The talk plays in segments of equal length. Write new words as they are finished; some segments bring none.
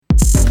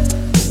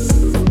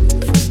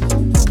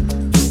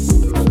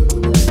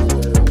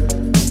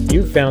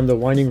found the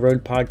Winding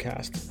Road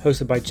podcast,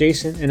 hosted by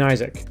Jason and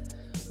Isaac.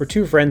 We're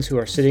two friends who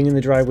are sitting in the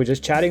driveway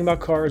just chatting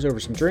about cars over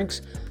some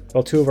drinks,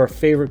 while two of our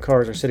favorite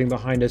cars are sitting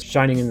behind us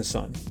shining in the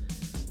sun.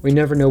 We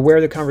never know where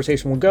the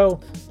conversation will go,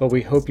 but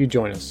we hope you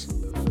join us.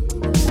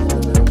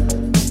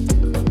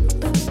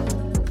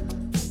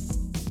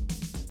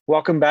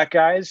 Welcome back,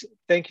 guys.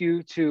 Thank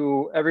you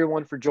to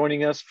everyone for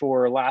joining us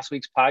for last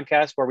week's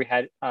podcast where we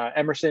had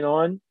Emerson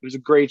on. It was a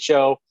great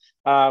show.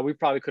 We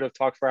probably could have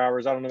talked for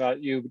hours. I don't know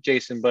about you,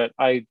 Jason, but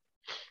I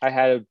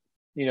had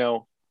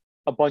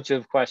a bunch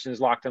of questions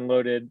locked and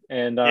loaded,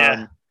 and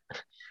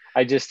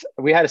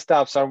we had to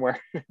stop somewhere.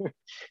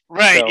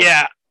 Right. So,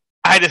 yeah.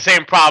 I had the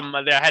same problem.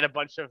 I had a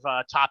bunch of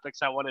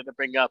topics I wanted to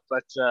bring up,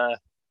 but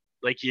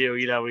like we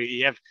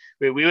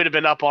would have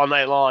been up all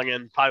night long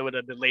and probably would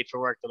have been late for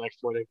work the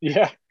next morning.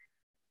 Yeah.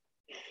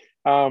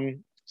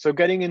 So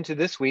getting into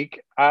this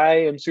week,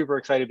 I am super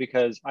excited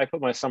because I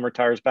put my summer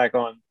tires back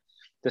on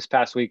this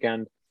past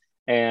weekend,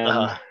 and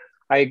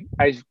I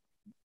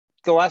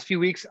the last few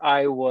weeks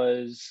I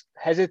was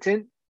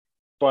hesitant,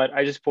 but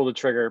I just pulled the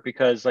trigger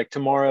because like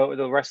tomorrow,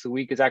 the rest of the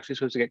week is actually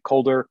supposed to get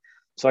colder.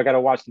 So I got to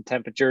watch the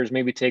temperatures,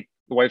 maybe take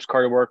the wife's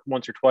car to work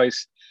once or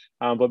twice.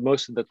 But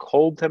most of the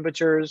cold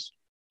temperatures,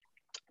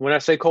 when I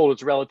say cold,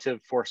 it's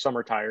relative for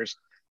summer tires.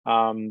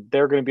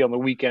 They're going to be on the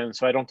weekend,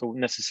 so I don't have to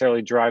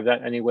necessarily drive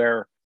that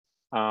anywhere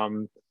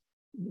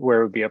where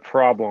it would be a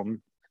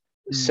problem.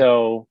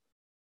 So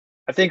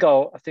I think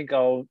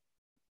I'll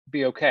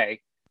be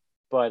okay.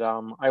 But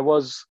I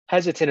was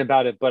hesitant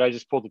about it, but I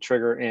just pulled the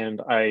trigger, and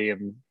I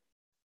am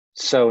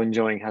so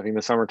enjoying having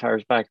the summer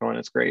tires back on.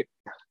 It's great.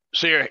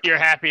 So you're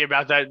happy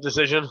about that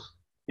decision?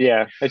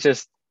 Yeah,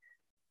 it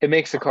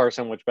makes the car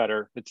so much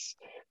better.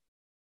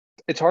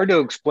 It's hard to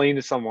explain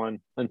to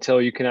someone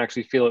until you can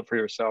actually feel it for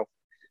yourself.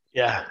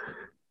 Yeah.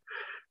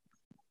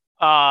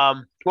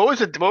 What was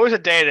the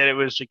day that it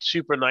was like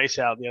super nice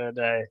out the other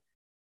day?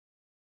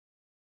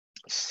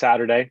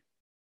 Saturday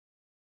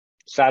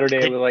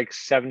it was like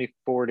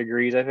 74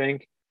 degrees, I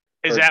think.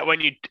 Is that when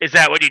you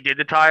did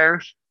the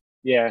tires?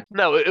 Yeah.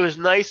 No, it was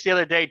nice the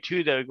other day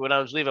too, though. When I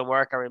was leaving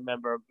work, I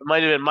remember it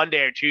might have been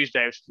Monday or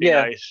Tuesday. It was pretty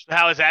nice.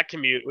 How was that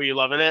commute? Were you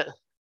loving it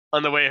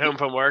on the way home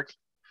from work?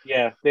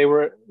 Yeah, they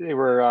were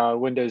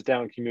windows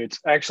down commutes.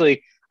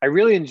 Actually, I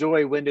really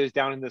enjoy windows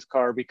down in this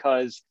car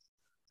because,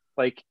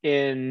 like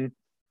in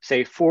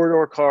say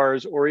 4-door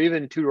cars or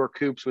even 2-door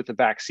coupes with a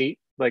back seat,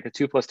 like a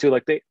 2+2,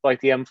 like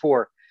the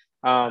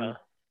M4.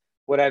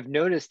 What I've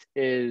noticed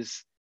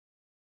is,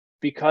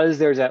 because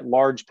there's that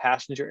large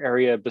passenger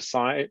area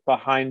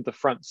behind the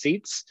front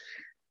seats,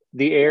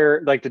 the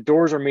air, like the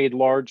doors are made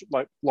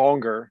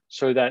longer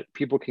so that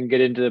people can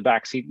get into the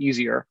back seat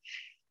easier.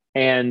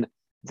 And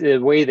the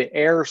way the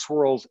air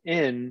swirls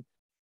in,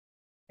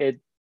 it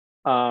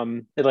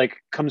like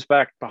comes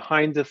back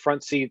behind the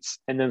front seats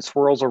and then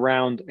swirls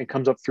around and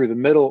comes up through the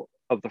middle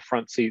of the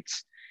front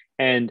seats.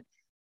 And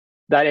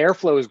that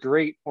airflow is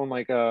great on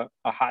like a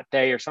hot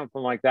day or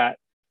something like that.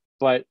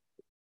 But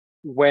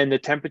when the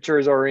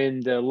temperatures are in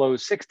the low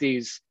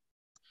 60s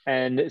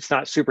and it's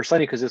not super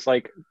sunny because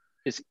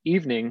it's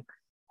evening,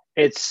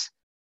 it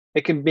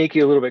can make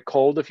you a little bit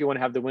cold if you want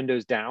to have the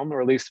windows down,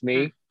 or at least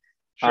me.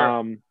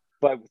 Sure.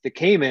 But with the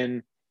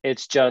Cayman,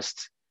 it's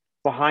just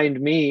behind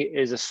me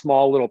is a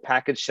small little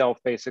package shelf.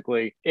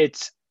 Basically,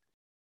 it's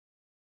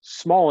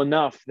small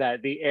enough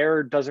that the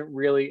air doesn't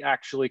really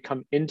actually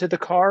come into the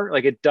car.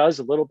 Like it does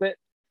a little bit,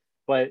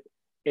 but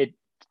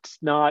it's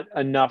not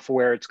enough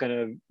where it's going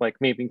to like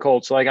make me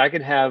cold. So like I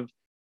can have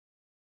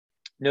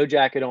no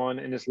jacket on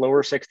and it's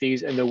lower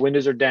 60s and the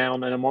windows are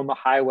down and I'm on the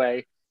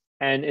highway,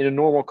 and in a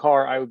normal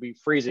car I would be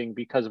freezing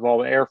because of all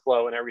the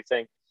airflow and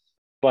everything,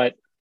 but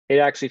it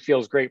actually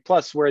feels great.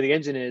 Plus where the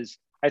engine is,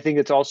 I think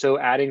it's also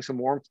adding some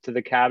warmth to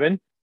the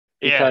cabin,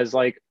 because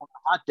like on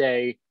a hot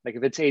day, like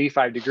if it's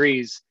 85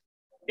 degrees,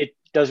 it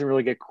doesn't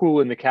really get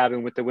cool in the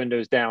cabin with the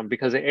windows down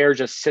because the air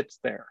just sits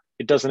there.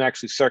 It doesn't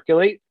actually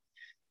circulate.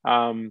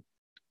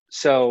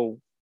 So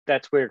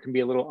that's where it can be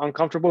a little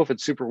uncomfortable if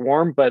it's super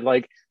warm, but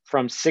like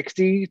from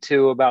 60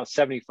 to about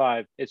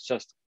 75, it's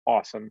just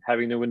awesome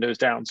having the windows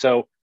down.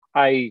 So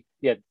Monday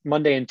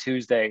and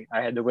Tuesday,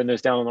 I had the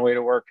windows down on the way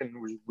to work and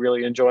was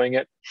really enjoying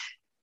it.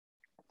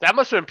 That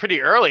must have been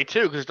pretty early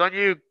too, because don't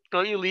you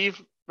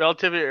leave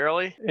relatively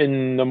early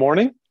in the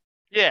morning?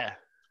 Yeah,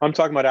 I'm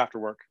talking about after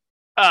work.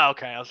 Oh,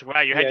 okay. I was like,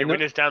 wow, you had your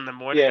windows down in the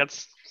morning. Yeah.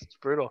 That's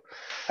brutal.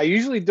 I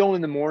usually don't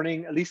in the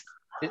morning, at least.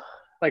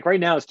 Like right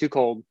now, it's too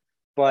cold.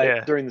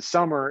 But during the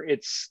summer,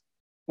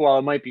 while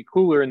it might be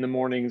cooler in the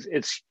mornings,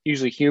 it's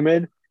usually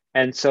humid.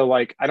 And so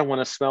like, I don't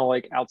want to smell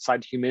like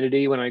outside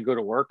humidity when I go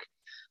to work.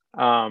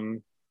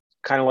 Kind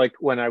of like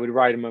when I would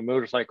ride in my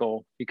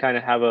motorcycle, you kind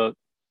of have at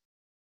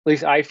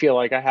least I feel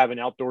like I have an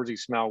outdoorsy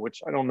smell,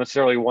 which I don't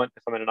necessarily want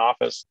if I'm in an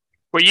office.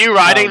 Were you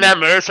riding that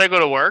motorcycle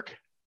to work?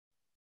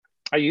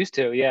 I used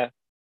to, yeah.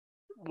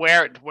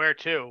 Where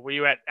to? Were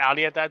you at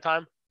Audi at that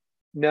time?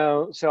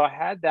 No. So I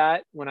had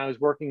that when I was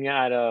working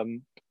at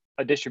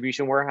a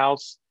distribution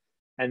warehouse,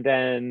 and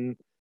then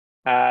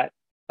at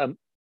a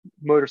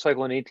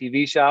motorcycle and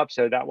ATV shop.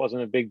 So that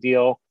wasn't a big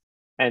deal.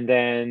 And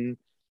then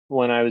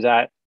when I was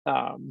at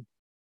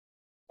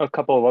a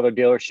couple of other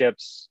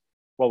dealerships,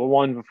 well, the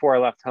one before I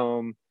left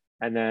home,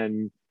 and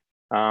then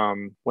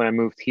when I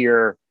moved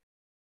here,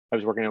 I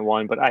was working at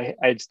one, but I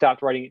had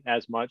stopped writing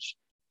as much.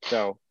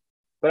 So,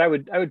 but I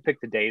would pick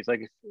the days.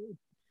 Like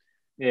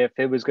if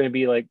it was going to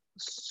be like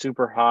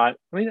super hot,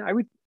 I mean,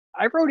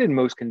 I wrote in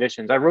most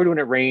conditions. I wrote when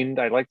it rained.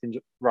 I liked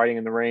writing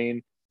in the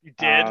rain. You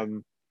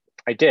did?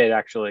 I did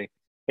actually.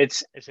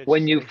 It's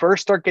when you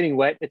first start getting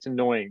wet, it's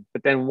annoying.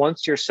 But then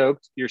once you're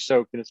soaked,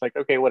 and it's like,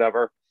 okay,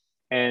 whatever.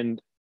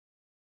 And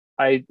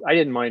I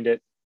didn't mind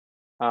it.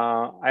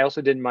 I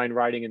also didn't mind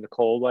riding in the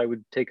cold. I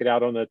would take it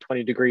out on a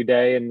 20-degree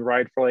day and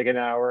ride for like an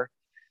hour.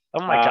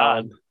 Oh my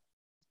God.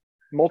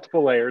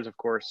 Multiple layers, of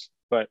course,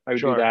 but I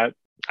would do that.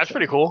 That's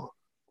pretty cool.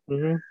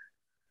 Mm-hmm.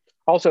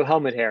 Also,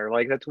 helmet hair.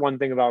 Like that's one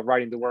thing about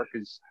riding to work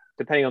is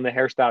depending on the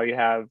hairstyle you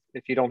have,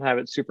 if you don't have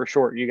it super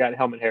short, you got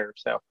helmet hair.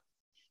 So,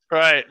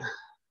 right.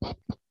 You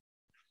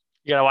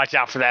gotta watch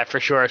out for that for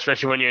sure,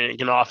 especially when you're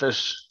in an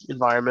office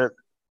environment.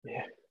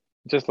 Yeah,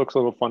 it just looks a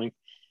little funny.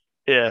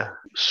 Yeah.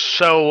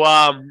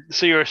 So,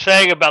 so you were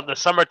saying about the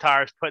summer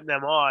tires, putting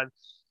them on.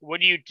 What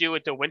do you do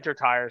with the winter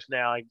tires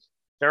now? Like,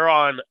 they're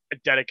on a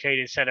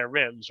dedicated set of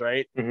rims,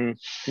 right? Mm-hmm.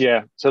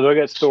 Yeah. So they'll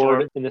get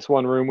stored in this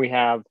one room we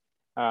have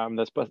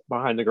that's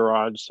behind the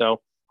garage.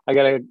 So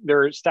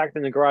they're stacked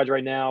in the garage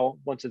right now.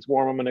 Once it's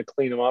warm, I'm going to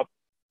clean them up.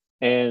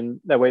 And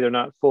that way they're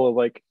not full of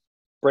like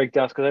brake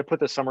dust because I put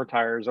the summer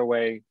tires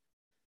away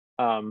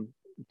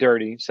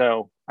dirty.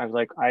 So I was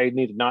like, I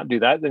need to not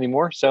do that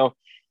anymore. So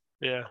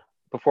yeah,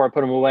 before I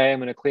put them away, I'm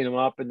going to clean them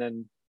up and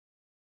then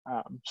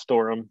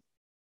store them.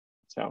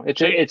 So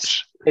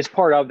it's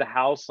part of the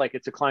house. Like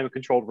it's a climate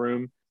controlled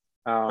room.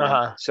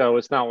 So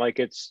it's not like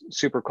it's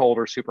super cold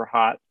or super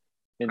hot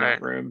in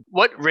that room.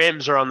 What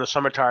rims are on the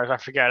summer tires? I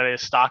forget. Are they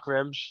stock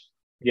rims?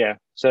 Yeah.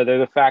 So they're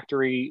the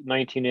factory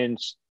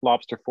 19-inch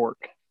lobster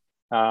fork,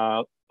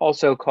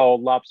 also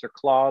called lobster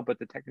claw, but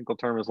the technical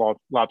term is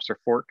lobster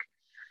fork.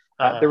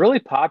 They're really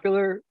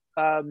popular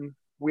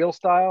wheel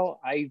style.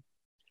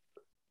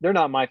 They're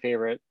not my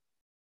favorite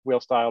wheel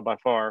style by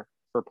far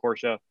for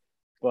Porsche,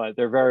 but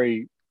they're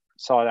very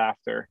sought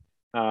after.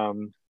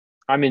 I'm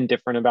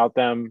indifferent about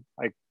them.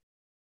 Like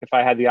if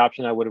I had the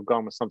option, I would have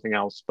gone with something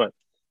else, but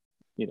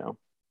you know.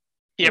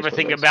 You ever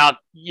think about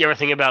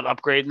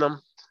upgrading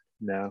them?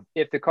 No.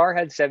 If the car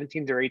had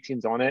 17s or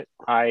 18s on it,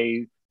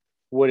 I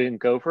wouldn't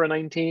go for a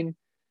 19.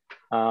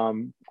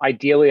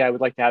 Ideally, I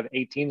would like to have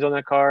 18s on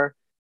that car,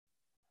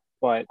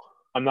 but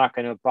I'm not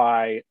going to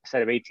buy a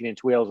set of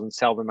 18-inch wheels and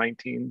sell the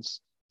 19s.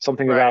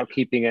 Something about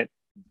keeping it,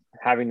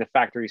 having the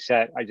factory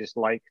set, I just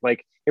like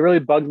it really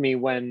bugged me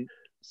when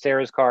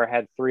Sarah's car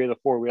had 3 of the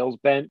 4 wheels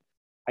bent.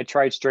 I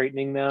tried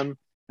straightening them,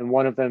 and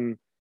one of them,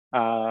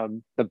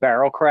 the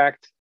barrel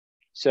cracked.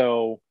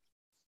 So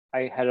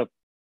I had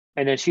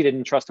and then she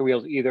didn't trust the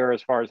wheels either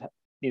as far as,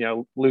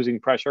 losing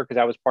pressure because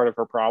that was part of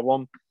her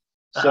problem.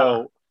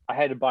 So I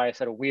had to buy a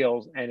set of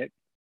wheels, and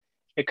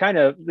it kind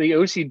of, the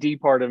OCD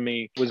part of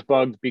me was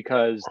bugged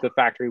because the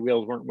factory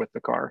wheels weren't with the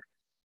car.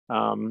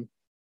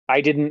 I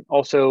didn't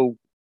also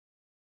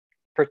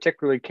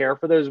particularly care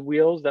for those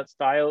wheels, that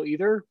style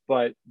either,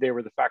 but they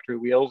were the factory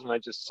wheels, and I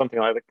just something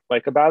I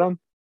like about them.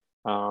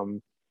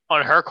 On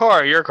her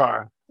car or your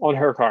car? On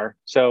her car.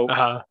 So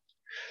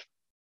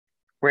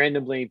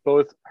randomly,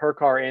 both her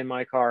car and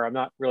my car, I'm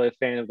not really a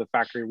fan of the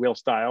factory wheel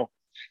style,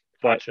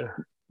 but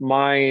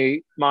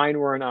mine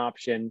were an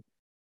option,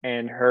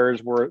 and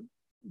hers were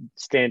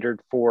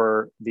standard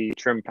for the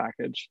trim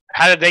package.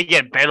 How did they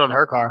get bent on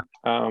her car?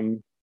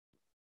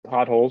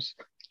 Potholes.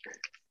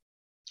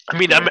 I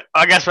mean,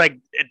 I guess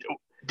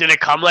did it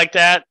come like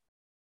that?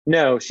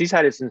 No, she's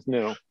had it since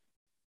new.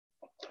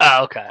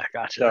 Oh, okay,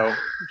 gotcha. So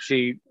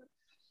she,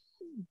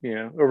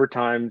 over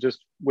time, just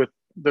with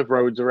the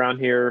roads around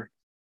here,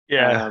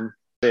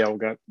 they all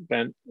got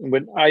bent.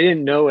 But I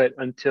didn't know it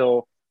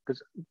until,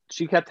 because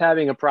she kept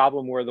having a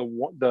problem where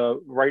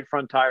the right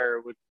front tire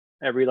would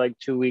every like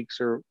 2 weeks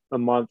or a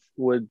month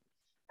would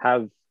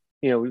have,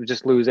 would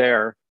just lose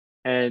air,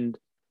 and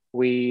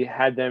we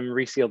had them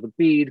reseal the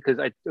bead because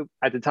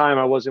at the time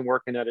I wasn't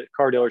working at a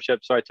car dealership,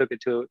 so I took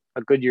it to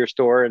a Goodyear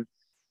store, and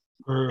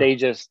they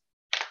just,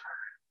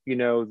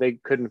 they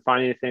couldn't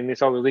find anything. They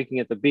saw it was leaking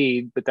at the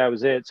bead, but that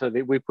was it. So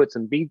we put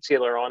some bead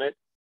sealer on it,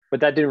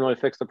 but that didn't really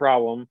fix the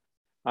problem.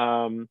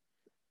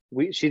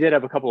 She did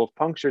have a couple of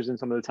punctures in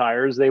some of the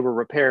tires. They were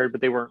repaired,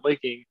 but they weren't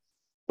leaking.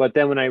 But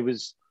then when I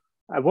was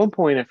at one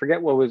point, I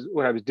forget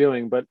what I was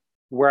doing, but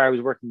where I was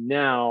working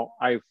now,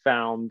 I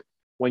found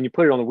when you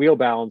put it on the wheel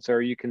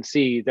balancer, you can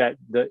see that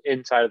the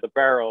inside of the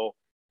barrel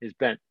is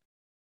bent.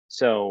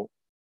 So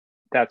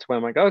that's when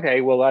I'm like, okay,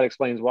 well, that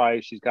explains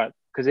why she's got,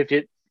 because if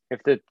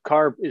the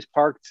car is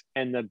parked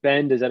and the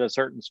bend is at a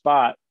certain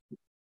spot,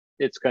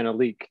 it's going to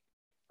leak.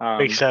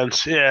 Makes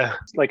sense. Yeah.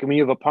 Like when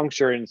you have a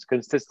puncture and it's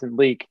consistent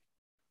leak,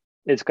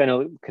 it's going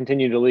to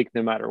continue to leak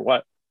no matter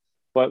what.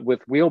 But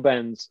with wheel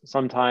bends,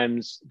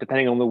 sometimes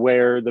depending on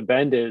where the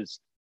bend is,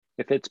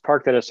 if it's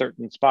parked at a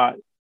certain spot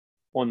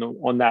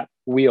on that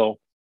wheel,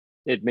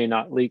 it may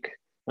not leak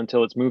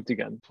until it's moved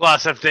again.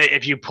 Plus,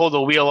 if you pull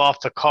the wheel off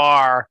the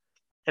car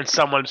and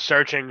someone's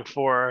searching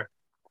for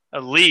a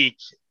leak,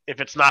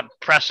 if it's not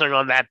pressing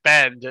on that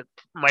bend, it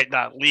might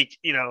not leak.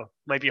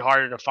 Might be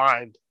harder to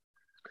find.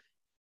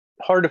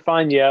 Hard to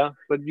find, yeah.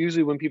 But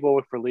usually when people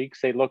look for leaks,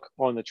 they look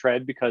on the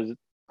tread because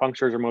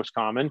punctures are most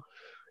common.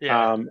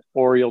 Yeah.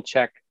 Or you'll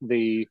check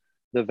the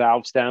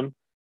valve stem,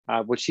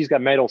 which she's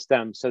got metal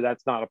stems, so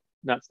that's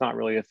not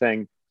really a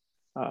thing.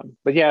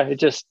 But yeah, it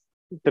just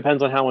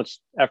depends on how much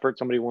effort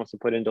somebody wants to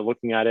put into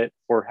looking at it,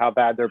 or how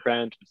bad they're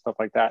bent and stuff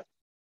like that.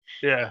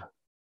 Yeah.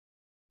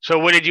 So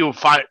what did you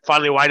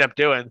finally wind up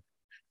doing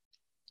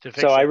to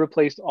fix So it? I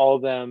replaced all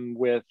of them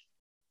with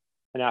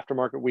an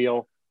aftermarket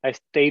wheel.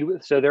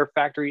 They're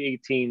factory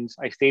 18s.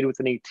 I stayed with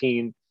an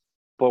 18,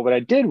 but what I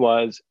did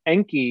was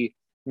Enki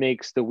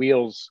makes the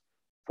wheels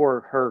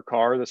for her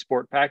car, the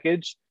sport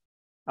package.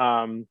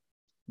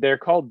 They're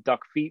called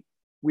duck feet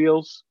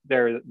wheels.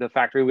 The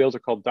factory wheels are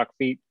called duck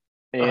feet,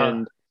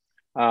 and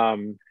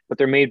but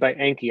they're made by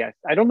Enki.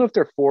 I don't know if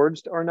they're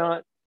forged or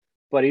not,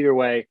 but either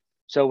way.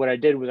 So what I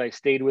did was I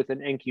stayed with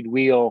an Enki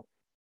wheel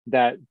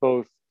that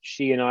both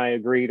she and I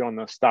agreed on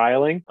the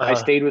styling. I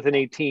stayed with an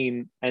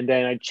 18, and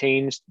then I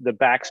changed the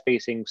back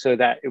spacing so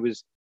that it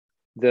was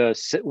the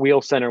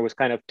wheel center was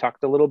kind of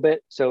tucked a little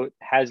bit, so it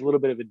has a little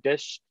bit of a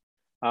dish,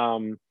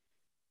 and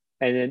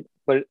then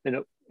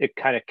it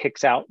kind of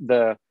kicks out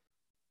the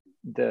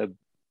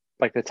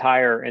like the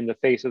tire and the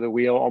face of the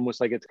wheel,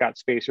 almost like it's got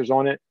spacers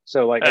on it.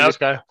 So like I just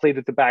played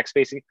with the back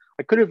spacing.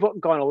 I could have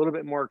gone a little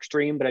bit more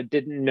extreme, but I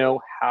didn't know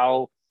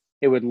how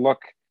it would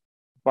look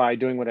by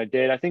doing what I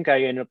did. I think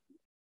I ended up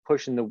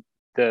pushing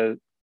the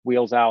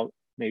wheels out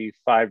maybe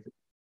 5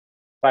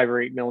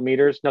 or 8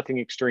 millimeters, nothing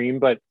extreme,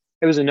 but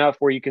it was enough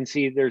where you can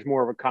see there's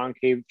more of a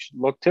concave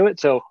look to it.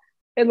 So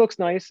it looks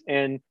nice.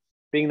 And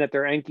being that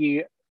they're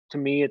Enki, to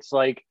me, it's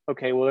like,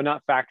 okay, well, they're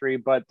not factory,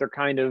 but they're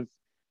kind of,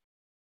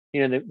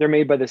 they're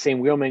made by the same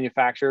wheel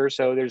manufacturer.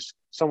 So there's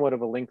somewhat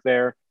of a link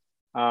there.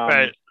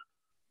 Right.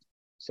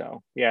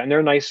 So yeah, and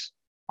they're nice,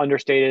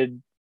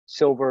 understated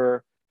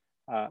silver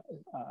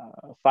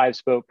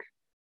 5-spoke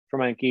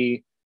from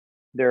Enki.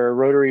 They're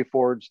rotary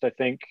forged, I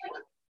think.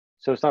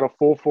 So it's not a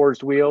full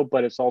forged wheel,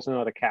 but it's also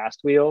not a cast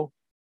wheel.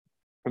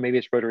 Or maybe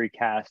it's rotary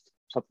cast,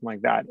 something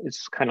like that.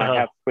 It's kind of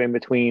halfway in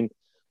between.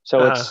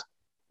 So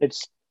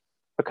it's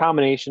a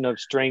combination of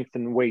strength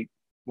and weight.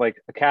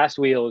 Like a cast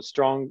wheel is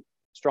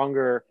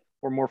stronger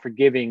or more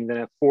forgiving than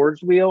a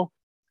forged wheel,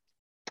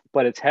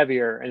 but it's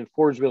heavier, and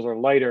forged wheels are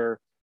lighter,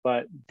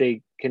 but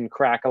they can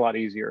crack a lot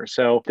easier.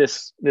 So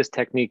this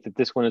technique that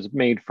this one is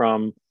made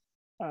from,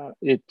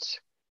 it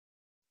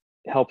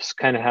helps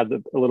kind of have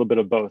a little bit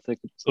of both. Like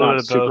it's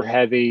not super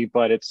heavy,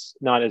 but it's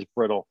not as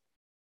brittle.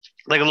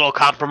 Like a little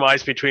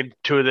compromise between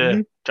two of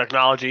the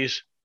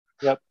technologies.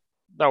 Yep,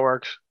 that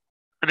works.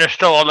 And they're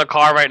still on the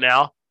car right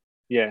now.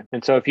 Yeah,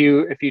 and so if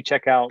you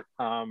check out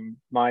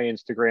my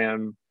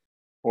Instagram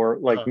or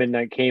like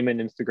Midnight Cayman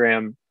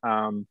Instagram,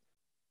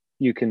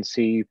 you can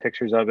see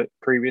pictures of it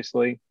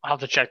previously. I'll have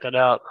to check that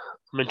out.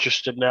 I'm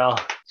interested now.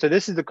 So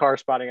this is the car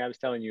spotting I was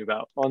telling you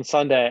about. On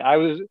Sunday,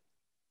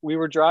 we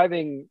were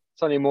driving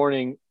Sunday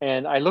morning,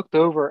 and I looked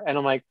over and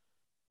I'm like,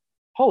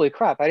 holy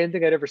crap, I didn't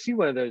think I'd ever see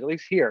one of those, at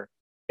least here.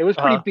 It was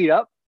pretty beat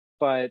up,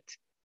 but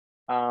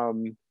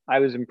I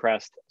was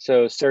impressed.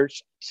 So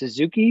search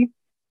Suzuki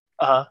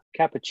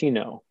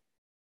Cappuccino.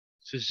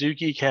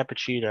 Suzuki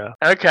Cappuccino.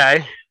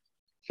 Okay.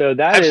 So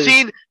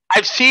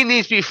I've seen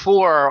these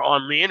before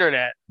on the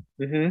internet.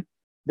 Mm-hmm.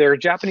 They're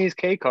Japanese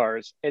K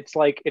cars. It's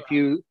like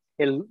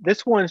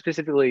this one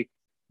specifically,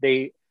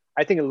 I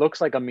think it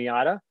looks like a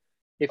Miata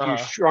if you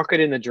shrunk it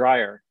in the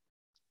dryer.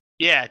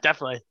 Yeah,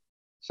 definitely.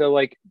 So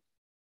like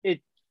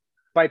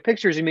by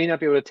pictures, you may not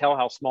be able to tell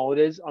how small it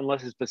is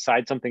unless it's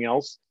beside something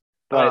else.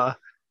 But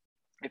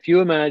if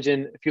you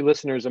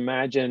listeners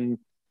imagine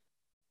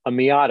a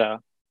Miata,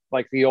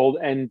 like the old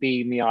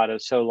NB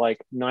Miata, so like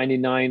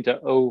 99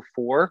 to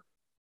 04,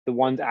 the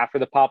ones after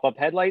the pop-up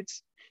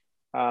headlights.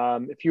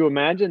 If you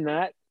imagine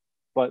that,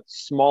 but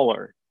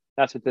smaller,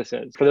 that's what this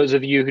is. For those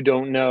of you who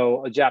don't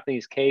know, a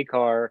Japanese K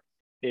car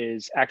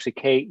is actually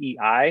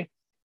KEI.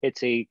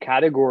 It's a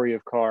category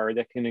of car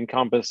that can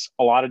encompass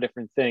a lot of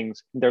different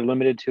things. They're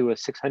limited to a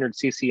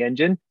 600cc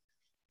engine,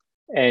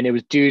 and it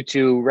was due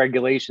to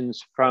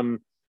regulations from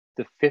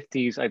the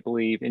 50s, I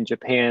believe, in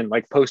Japan,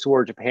 like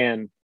post-war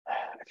Japan.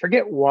 I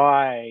forget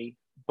why,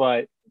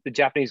 but the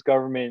Japanese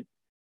government,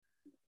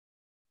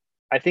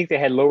 I think they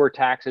had lower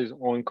taxes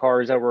on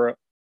cars that were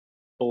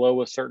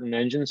below a certain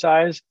engine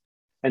size.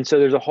 And so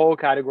there's a whole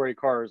category of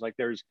cars. Like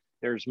there's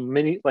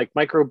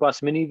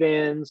microbus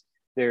minivans,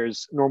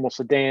 there's normal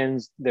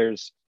sedans,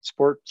 there's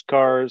sports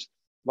cars,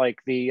 like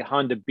the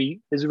Honda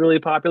Beat is a really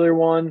popular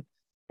one.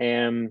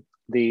 And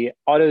the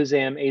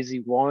AutoZam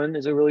AZ1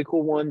 is a really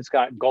cool one. It's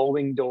got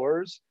gullwing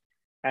doors.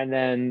 And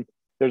then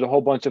there's a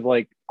whole bunch of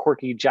like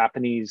quirky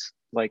Japanese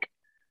like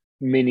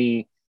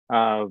mini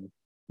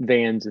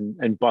vans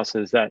and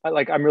buses that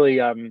I'm really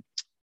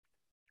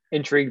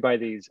intrigued by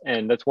these.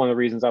 And that's one of the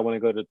reasons I want to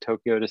go to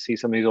Tokyo to see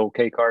some of these old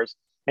K cars.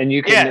 And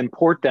you can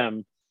import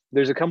them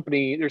There's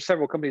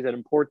several companies that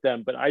import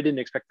them, but I didn't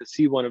expect to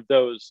see one of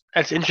those.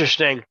 That's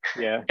interesting.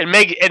 Yeah. And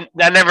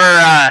that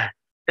never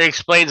it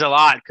explains a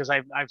lot because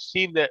I've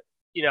seen that,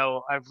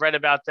 I've read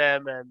about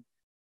them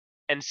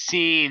and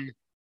seen.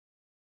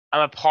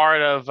 I'm a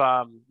part of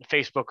a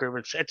Facebook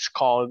group. It's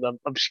called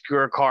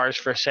Obscure Cars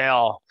for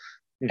Sale,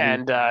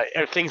 Mm-hmm.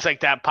 and things like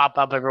that pop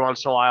up every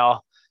once in a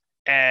while.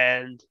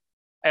 And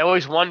I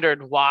always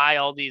wondered why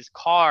all these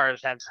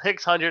cars have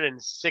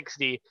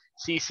 660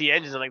 cc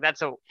engines. I'm like,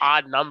 that's an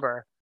odd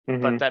number,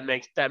 Mm-hmm. but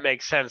that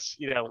makes sense,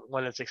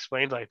 when it's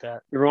explained like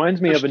that. It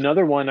reminds me of Just,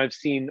 another one I've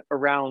seen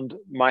around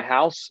my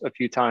house a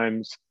few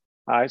times.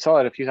 I saw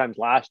it a few times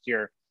last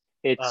year.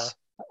 uh, It's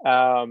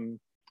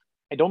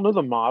I don't know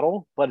the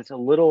model, but it's a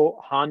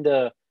little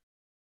Honda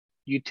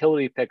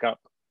utility pickup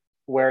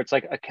where it's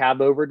like a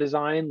cab over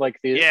design, like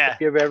if yeah,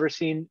 you've ever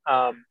seen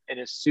an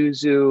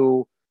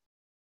Isuzu,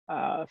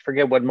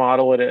 forget what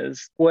model it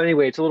is. Well,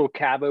 anyway, it's a little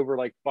cab over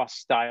like bus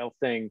style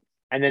thing,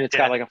 and then it's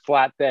got yeah. like a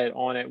flatbed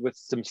on it with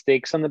some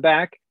stakes on the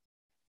back.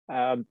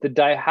 The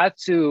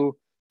Daihatsu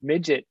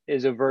Midget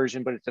is a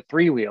version, but it's a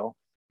three wheel.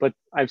 But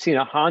I've seen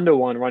a Honda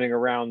one running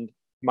around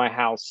my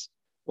house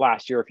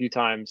last year a few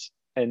times,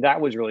 and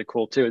that was really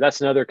cool too. That's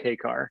another K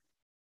car.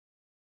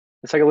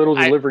 It's like a little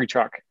I delivery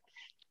truck.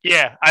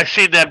 Yeah, I've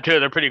seen them too.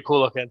 They're pretty cool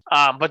looking.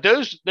 But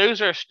those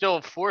are still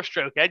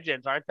 4-stroke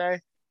engines, aren't they?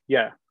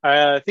 Yeah,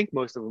 I think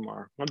most of them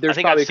are. I There's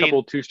think I've probably a seen.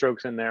 couple two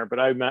strokes in there, but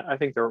I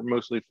think they're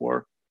mostly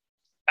four.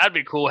 That'd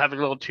be cool having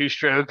a little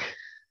 2-stroke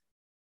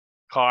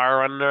car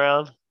running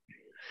around.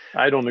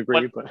 I don't What?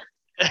 agree,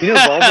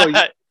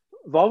 but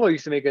Volvo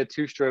used to make a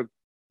two stroke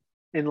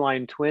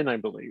inline twin, I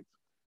believe,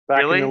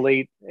 back in the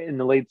Really?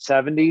 late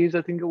 70s.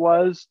 I think it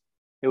was.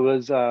 It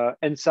was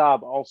and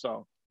Saab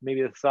also,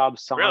 maybe the Saab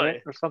Sonnet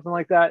Really? or something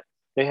like that.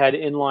 They had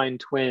inline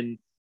twin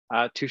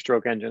two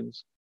stroke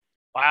engines.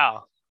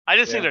 Wow. I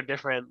just think Yeah, they're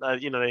different.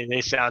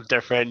 They sound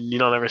different. And you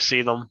don't ever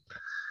see them.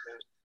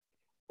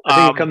 I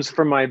think it Um, comes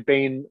from my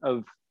bane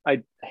of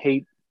I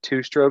hate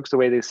two strokes, the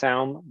way they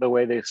sound, the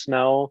way they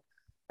smell.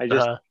 I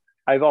just uh,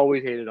 I've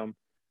always hated them.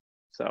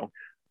 So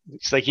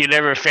it's like you're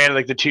never a fan of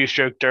like the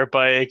 2-stroke dirt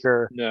bike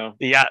or no,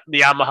 the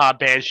Yamaha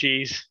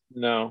Banshees.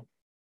 no,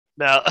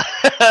 No.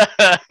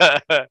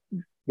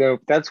 no.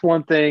 That's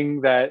one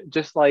thing that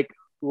just like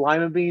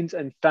lima beans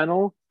and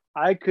fennel,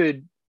 I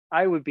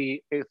would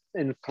be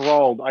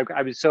enthralled.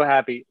 I'd be so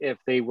happy if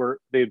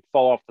they'd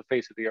fall off the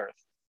face of the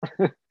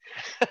earth.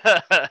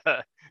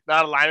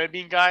 Not a lima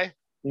bean guy.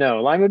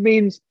 No, lima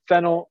beans,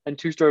 fennel, and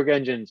two stroke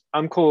engines.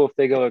 I'm cool if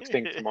they go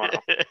extinct tomorrow.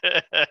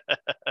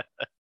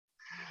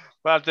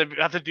 We'll have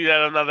to do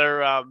that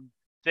another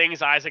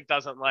things Isaac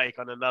doesn't like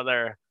on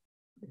another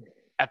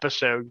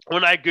episode.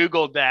 When I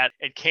googled that,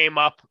 it came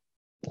up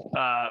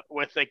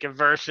with like a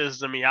versus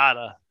the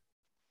Miata,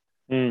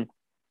 Mm,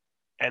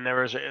 and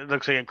it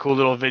looks like a cool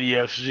little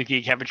video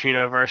Suzuki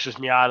Cappuccino versus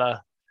Miata,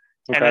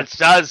 and okay. it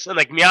does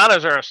like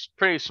Miatas are a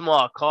pretty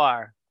small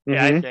car,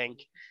 yeah, I Mm-hmm. think,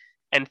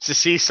 and to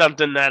see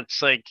something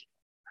that's like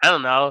I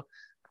don't know.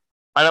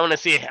 I don't want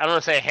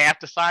to say half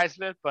the size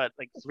of it, but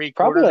like three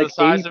Probably quarters of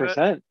the like size of it.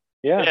 80%.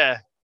 Yeah. Yeah,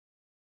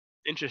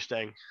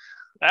 interesting.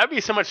 That'd be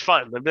so much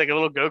fun. It'd be like a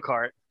little go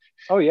kart.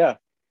 Oh yeah.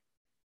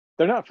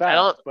 They're not I fast,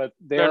 don't. but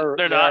They're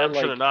they not. are I'm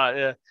sure they're like not.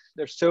 Yeah.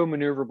 they're so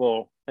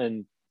maneuverable,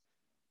 and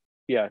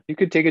yeah, you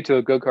could take it to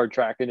a go-kart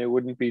track and it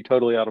wouldn't be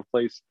totally out of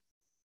place.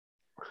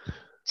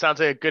 Sounds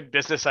like a good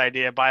business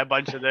idea. Buy a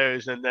bunch of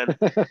those, and then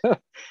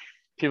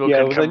people Yeah,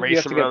 can well come then you race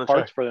have to them around get the track.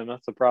 parts for them.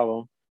 That's the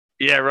problem.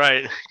 Yeah,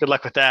 right. Good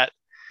luck with that.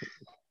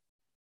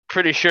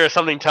 Pretty sure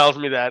something tells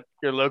me that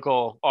your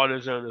local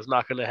AutoZone is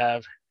not going to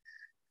have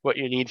what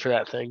you need for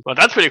that thing. But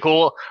that's pretty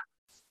cool.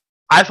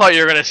 I thought you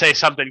were going to say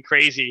something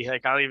crazy.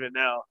 Like I don't even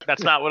know.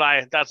 That's not what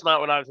I. That's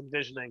not what I was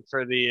envisioning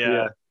for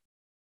Yeah.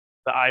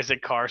 the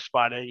Isaac car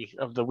spotting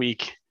of the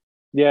week.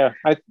 Yeah,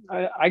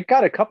 I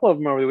got a couple of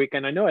them over the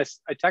weekend. I know I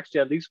texted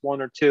you at least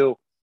one or two,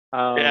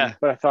 Yeah.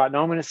 but I thought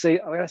no, I'm gonna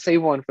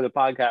save one for the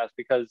podcast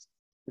because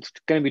it's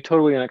going to be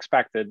totally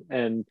unexpected,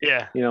 and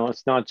Yeah.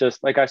 it's not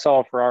just like I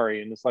saw a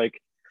Ferrari, and it's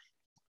like,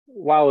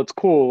 while it's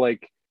cool,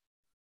 like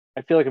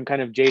I feel like I'm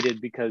kind of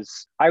jaded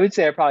because I would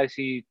say I probably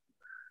see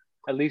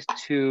at least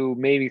two,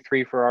 maybe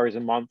three Ferraris a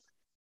month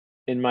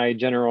in my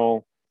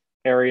general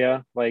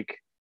area, like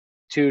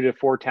 2 to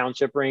 4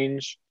 township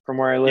range from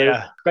where I live,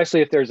 Yeah.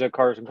 especially if there's a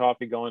Cars and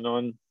Coffee going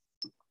on.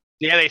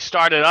 Yeah. They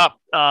started up.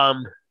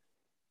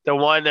 The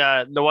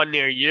one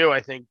near you,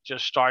 I think,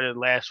 just started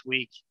last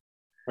week,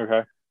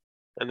 Okay.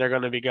 and they're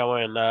going to be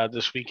going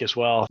this week as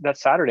well. That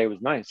Saturday was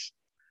nice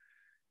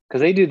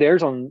because they do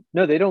theirs on,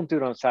 no, they don't do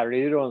it on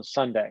Saturday. They do it on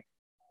Sunday.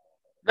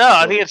 No, I I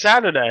think believe. it's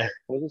Saturday.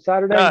 Was it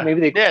Saturday?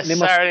 Maybe Yes, they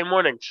must, Saturday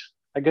mornings.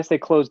 I guess they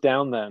closed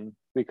down then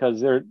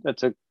because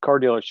that's a car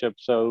dealership.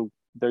 So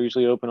they're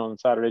usually open on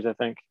Saturdays, I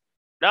think.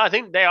 No, I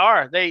think they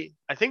are. I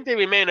think they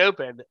remain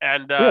open,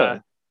 and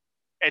Really?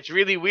 it's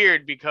really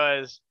weird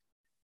because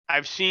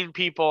I've seen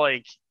people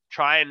like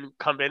try and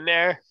come in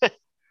there,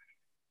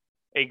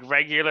 like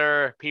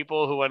regular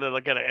people who want to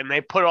look at it, and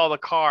they put all the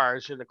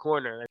cars in the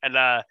corner, and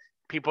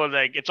people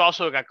like it's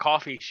also like a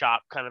coffee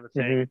shop kind of a Hmm.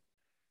 thing,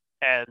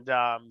 and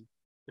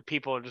the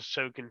people are just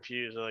so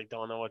confused. They like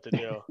don't know what to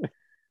do.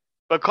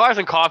 But Cars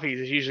and Coffees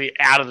is usually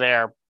out of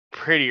there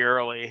pretty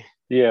early.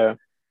 Yeah.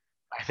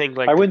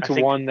 I went I to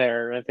think one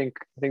there. I think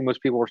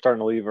most people were starting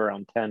to leave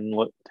around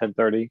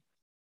 10:30.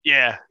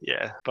 yeah.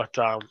 But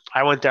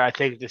I went there. I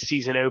think the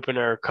season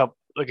opener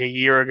a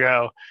year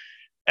ago,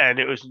 and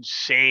it was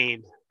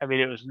insane. I mean,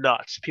 it was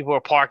nuts. People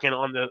were parking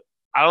on the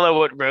I don't know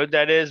what road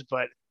that is,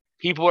 but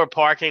people were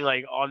parking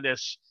like on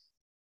this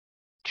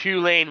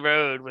 2-lane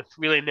road with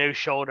really no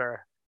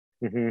shoulder,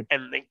 Hmm.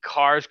 and the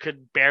cars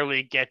could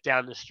barely get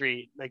down the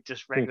street, like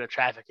just regular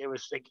traffic. It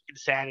was like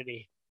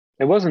insanity.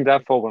 It wasn't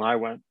that full when I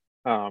went.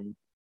 Um,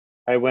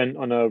 I went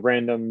on a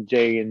random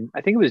day, and I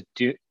think it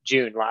was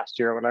June last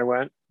year when I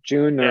went.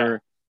 June, Yeah,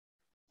 or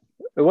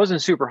it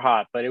wasn't super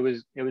hot, but it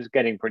was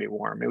getting pretty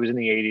warm. It was in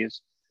the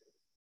 80s.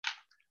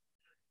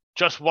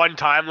 just one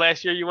time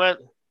last year you went.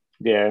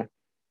 Yeah,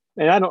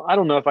 and I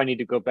don't know if I need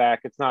to go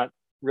back. It's not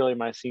really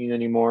my scene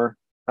anymore.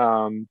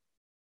 Um,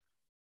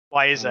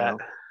 Why I is don't that?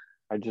 know.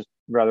 I just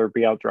rather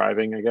be out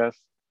driving, I guess.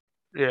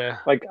 Yeah,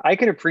 Like I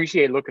can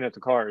appreciate looking at the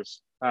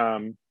cars,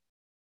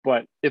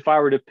 but if I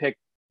were to pick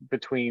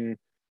between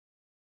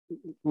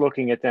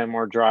looking at them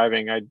or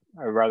driving, I'd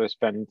rather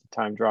spend the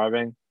time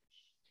driving.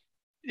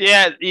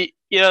 yeah.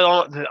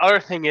 The other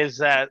thing is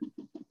that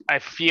I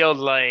feel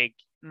like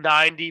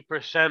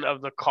 90%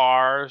 of the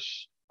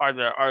cars are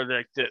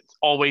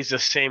always the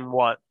same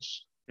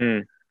ones.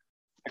 Mm,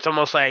 It's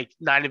almost like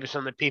 90%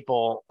 of the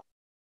people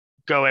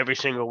go every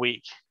single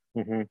week,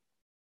 hmm.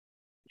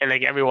 and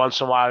like every once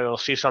in a while you'll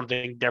see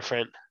something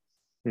different.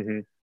 Hmm.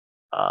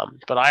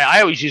 But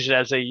I always use it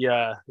as like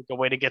a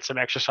way to get some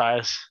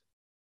exercise.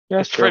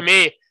 That's Because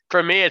true.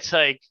 for me, it's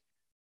like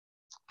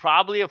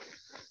probably a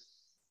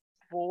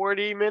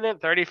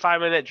 40-minute,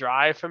 35-minute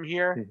drive from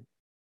here. Mm-hmm.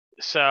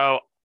 So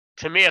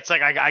to me, it's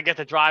like I get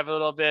to drive a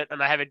little bit,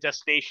 and I have a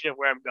destination of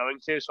where I'm going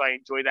to, so I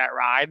enjoy that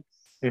ride.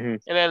 Hmm.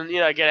 And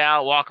then I get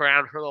out, walk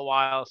around for a little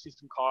while, see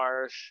some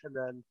cars, and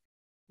then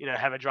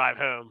have a drive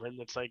home. And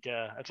it's like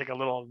a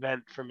little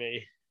event for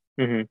me.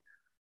 Hmm.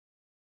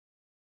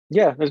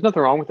 Yeah, there's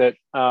nothing wrong with it.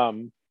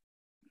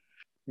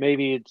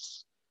 Maybe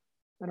it's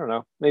I don't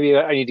know. Maybe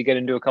I need to get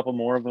into a couple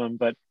more of them,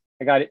 but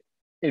I got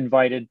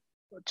invited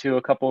to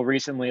a couple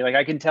recently. Like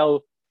I can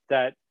tell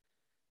that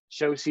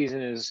show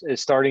season is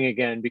starting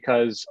again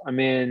because I'm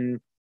in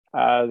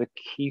the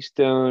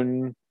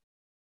Keystone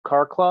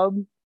Car Club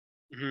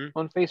Hmm.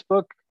 on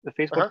Facebook, the Uh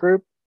Facebook huh.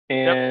 group,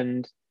 Yep.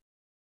 and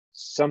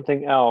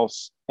something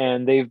else.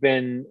 And they've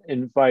been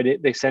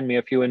invited. They sent me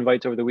a few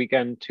invites over the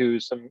weekend to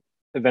some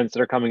events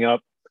that are coming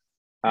up.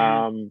 Hmm.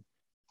 Um,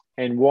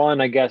 and one,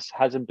 I guess,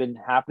 hasn't been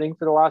happening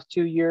for the last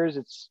 2 years.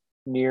 It's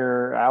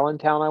near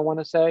Allentown, I want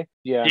to say.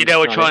 Yeah, Do you I'm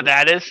know just which not it. one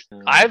that is?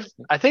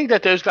 I think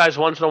that those guys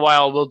once in a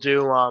while will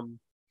do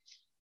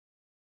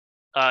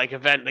like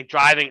event like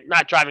driving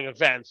not driving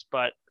events,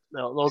 but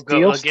Steel they'll get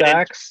in.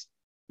 Stacks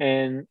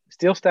and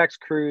Steel Stacks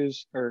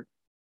Cruise or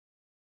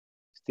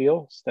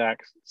Steel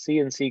Stacks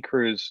CNC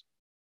Cruise.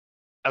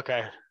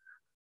 Okay.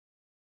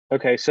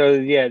 Okay, so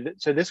yeah,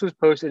 so this was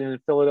posted in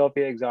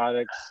Philadelphia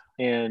Exotics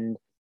and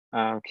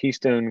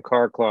Keystone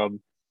Car Club,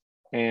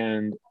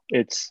 and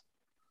it's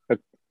a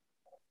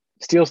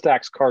Steel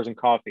Stacks Cars and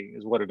Coffee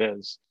is what it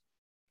is.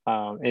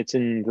 It's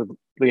in the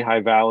Lehigh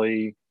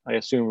Valley, I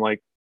assume,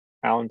 like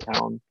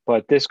Allentown.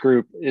 But this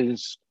group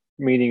is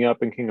meeting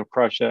up in King of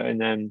Prussia and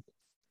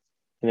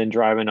then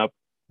driving up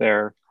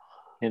there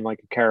in like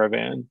a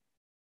caravan.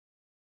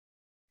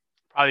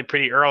 Probably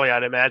pretty early,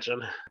 I'd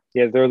imagine.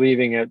 Yeah, they're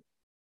leaving at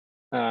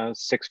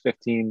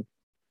 6:15.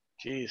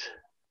 Jeez.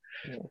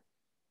 Yeah,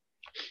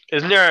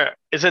 Isn't there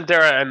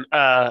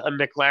a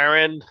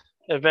McLaren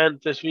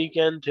event this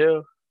weekend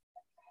too?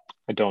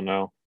 I don't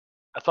know.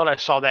 I thought I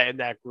saw that in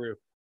that group.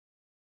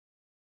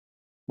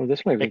 Well,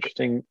 this might be Like,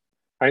 interesting.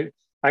 I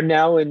I'm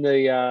now in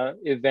the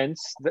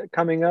events that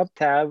coming up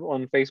tab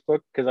on Facebook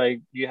because I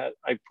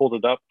pulled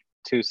it up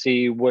to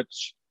see what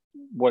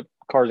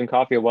Cars and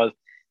Coffee it was,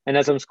 and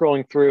as I'm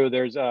scrolling through,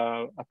 there's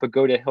a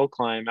pagoda hill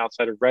climb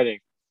outside of Reading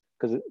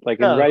because like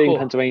in oh, Reading, cool.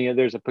 Pennsylvania,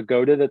 there's a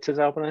pagoda that sits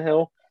up on a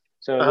hill,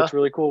 so it Uh looks huh.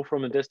 really cool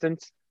from a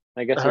distance.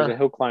 I guess Uh there's huh. a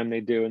hill climb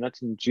they do, and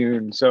that's in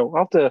June. So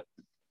I'll have to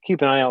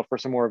keep an eye out for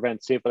some more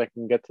events, see if I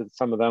can get to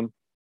some of them.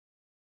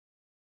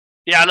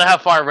 Yeah, I don't know how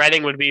far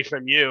Reading would be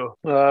from you.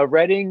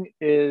 Reading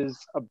is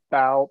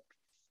about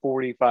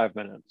 45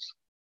 minutes.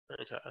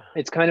 Okay.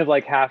 It's kind of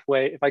like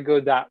halfway. If I go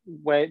that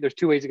way, there's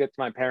two ways to get to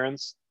my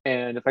parents,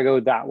 and if I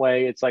go that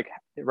way, it's like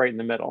right in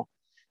the middle.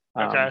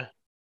 Um, Okay.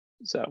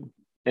 so,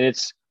 and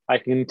I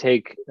can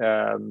take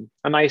a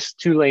nice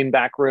 2-lane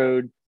back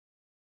road,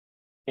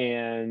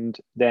 and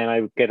then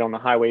I get on the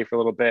highway for a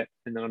little bit,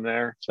 and then I'm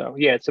there. So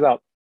yeah, it's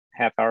about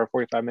half hour,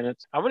 45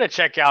 minutes. I'm gonna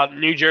check out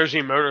New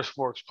Jersey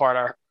Motorsports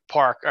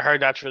Park. I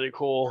heard that's really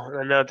cool.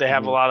 I know that they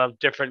have a Hmm. lot of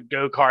different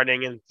go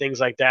karting and things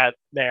like that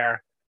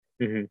there,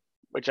 Hmm.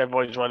 which I've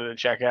always wanted to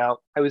check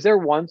out. I was there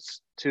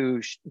once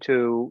to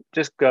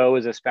just go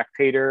as a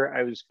spectator.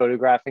 I was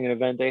photographing an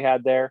event they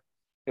had there.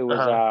 It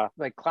was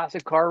like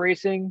classic car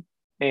racing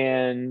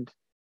and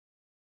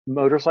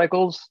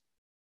motorcycles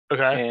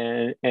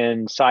Okay.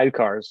 and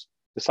sidecars.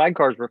 The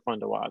sidecars were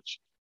fun to watch.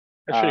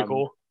 That's pretty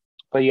cool.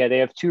 But yeah, they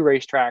have 2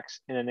 racetracks,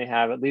 and then they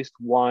have at least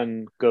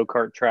 1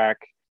 go-kart track.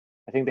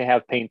 I think they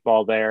have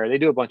paintball there. They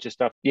do a bunch of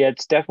stuff. Yeah,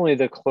 it's definitely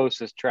the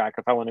closest track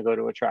if I want to go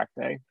to a track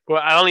day.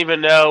 Well, I don't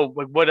even know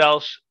what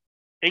else.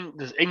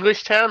 Does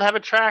English Town have a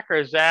track, or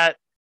is that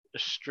a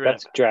strip?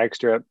 That's drag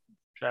strip.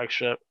 Drag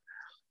strip.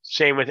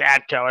 Same with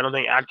Atco. I don't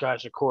think Atco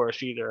has a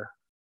course either.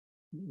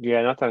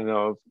 Yeah, not that I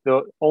know of.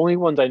 The only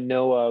ones I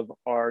know of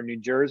are New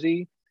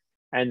Jersey,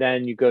 and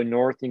then you go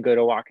north and go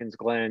to Watkins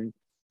Glen,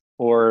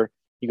 or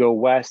you go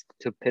west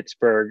to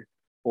Pittsburgh,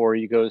 or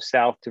you go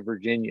south to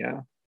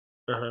Virginia.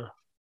 Uh-huh.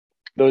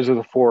 Those are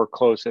the 4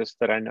 closest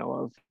that I know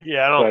of.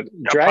 Yeah, I don't.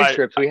 But drag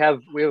strips, we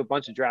have a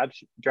bunch of drag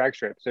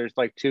strips. There's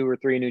like 2 or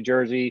 3 in New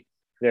Jersey.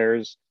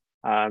 There's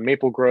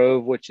Maple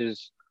Grove, which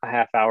is a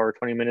half hour,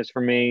 20 minutes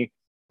from me.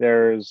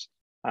 There's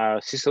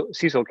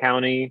Cecil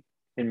County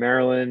in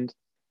Maryland.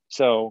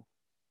 So,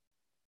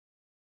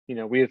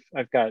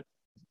 I've got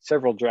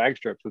several drag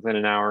strips within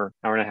an hour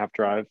and a half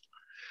drive.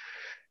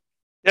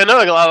 Yeah, no,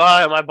 like a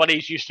lot of my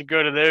buddies used to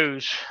go to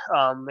those.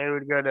 They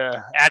would go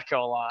to Atco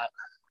a lot.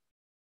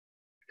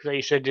 They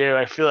used to do.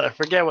 I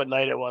forget what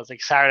night it was,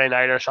 like Saturday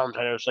night or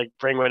something. It was like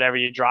bring whatever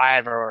you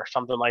drive or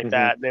something like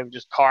that. They would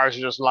cars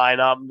would just line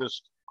up and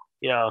just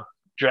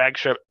drag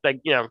strip,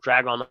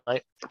 drag all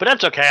night. But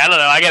that's okay. I don't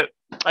know.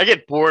 I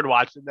get bored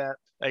watching that.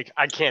 Like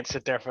I can't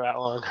sit there for that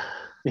long.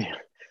 Yeah,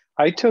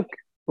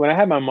 when I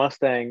had my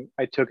Mustang,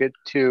 I took it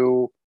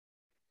to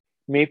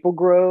Maple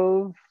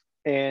Grove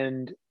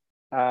and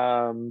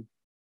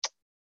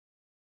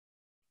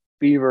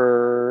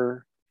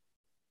Beaver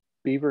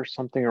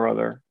something or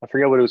other. I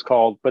forget what it was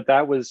called, but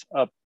that was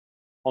up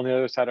on the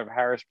other side of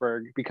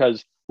Harrisburg,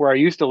 because where I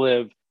used to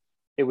live,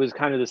 it was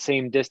kind of the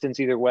same distance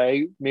either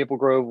way. Maple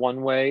Grove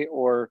one way,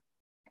 or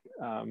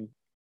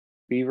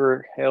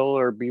Beaver Hill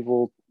or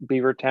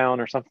Beavertown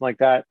or something like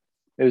that.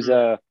 It was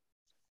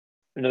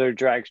another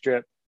drag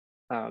strip,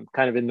 kind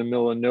of in the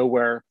middle of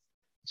nowhere.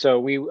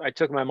 So I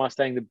took my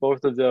Mustang to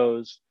both of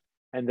those,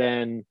 and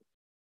then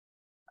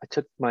I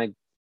took my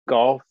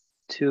Golf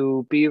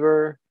to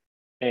Beaver.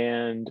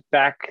 And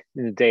back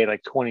in the day,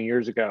 like 20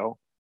 years ago,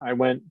 I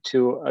went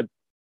to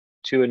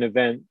an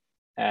event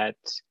at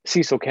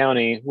Cecil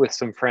County with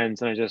some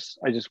friends, and I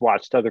just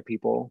watched other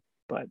people.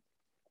 But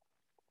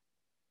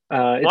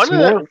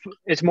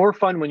it's more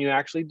fun when you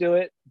actually do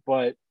it.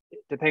 But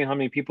depending on how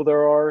many people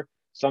there are,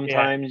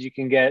 sometimes you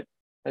can get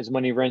as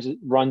many runs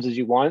as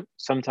you want.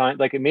 Sometimes,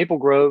 like at Maple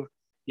Grove,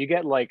 you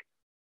get like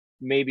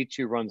maybe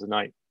 2 runs a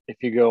night if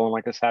you go on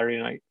like a Saturday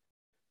night.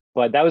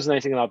 But that was the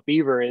nice thing about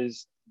Beaver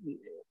is,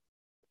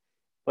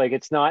 like,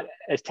 it's not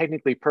as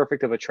technically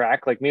perfect of a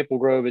track. Like Maple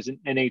Grove is an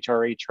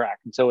NHRA track,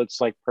 and so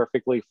it's like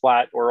perfectly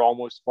flat or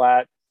almost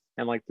flat,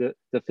 and like the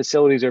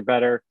facilities are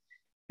better.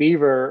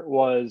 Beaver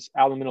was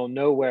out in the middle of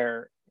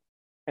nowhere,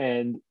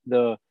 and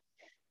the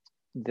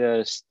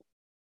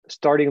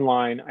starting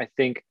line, I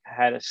think,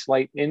 had a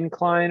slight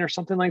incline or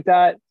something like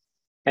that,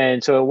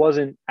 and so it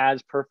wasn't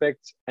as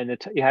perfect, and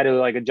you had to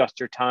like adjust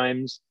your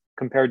times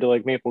compared to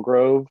like Maple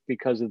Grove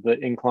because of the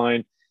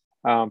incline.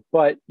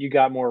 But you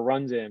got more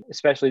runs in,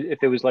 especially if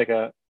it was like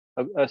a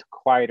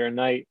quieter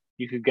night.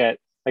 You could get,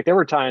 like, there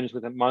were times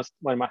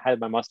when I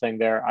had my Mustang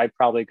there, I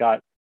probably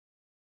got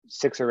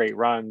 6 or 8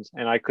 runs,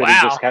 and I could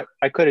have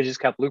just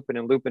kept looping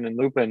and looping and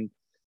looping.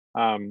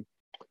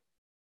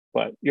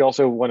 But you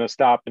also want to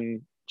stop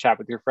and chat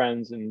with your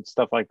friends and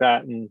stuff like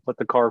that, and let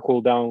the car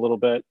cool down a little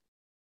bit.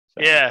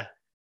 So. Yeah,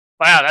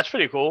 wow, that's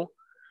pretty cool.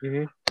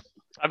 Mm-hmm.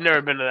 I've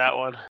never been to that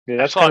one. Yeah,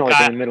 that's kind of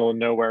like in the middle of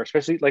nowhere,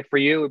 especially like for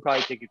you. It would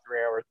probably take you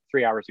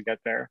 3 hours to get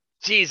there.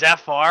 Geez, that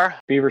far?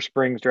 Beaver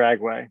Springs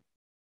Dragway.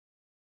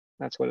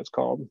 That's what it's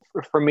called.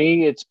 For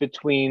me, it's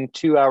between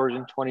 2 hours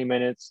and 20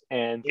 minutes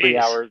and 3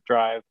 hours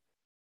drive.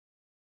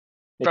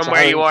 From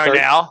where you are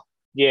now?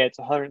 Yeah, it's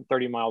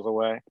 130 miles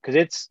away, because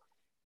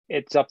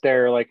it's up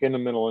there like in the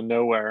middle of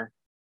nowhere.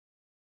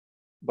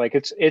 Like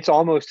it's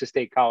almost to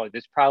State College.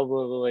 It's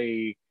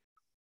probably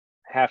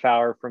half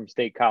hour from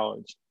State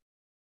College.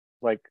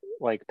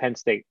 Like Penn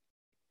State.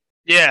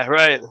 Yeah,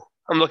 right.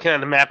 I'm looking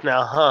at the map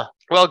now, huh?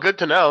 Well, good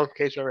to know in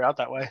case we're out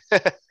that way.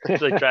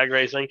 It's like drag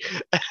racing.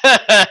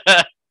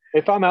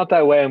 If I'm out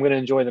that way, I'm going to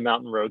enjoy the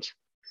mountain roads.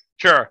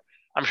 Sure.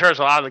 I'm sure there's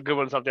a lot of the good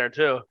ones up there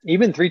too.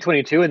 Even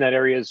 322 in that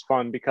area is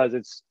fun because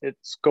it's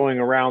going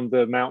around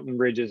the mountain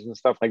ridges and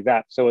stuff like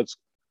that. So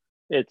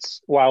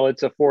it's while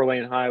it's a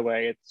 4-lane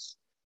highway, it's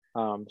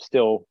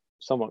still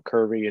somewhat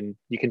curvy, and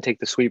you can take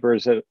the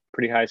sweepers at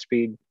pretty high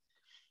speed.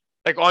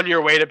 Like on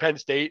your way to Penn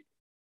State?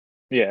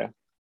 Yeah.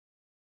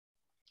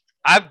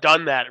 I've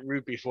done that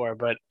route before,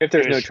 but if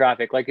there's no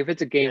traffic, like if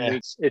it's a game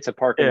week, it's a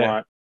parking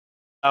lot.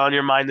 On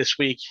your mind this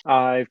week?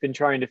 I've been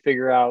trying to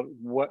figure out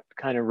what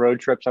kind of road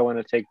trips I want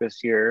to take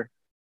this year,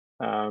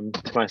 to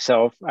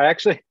myself.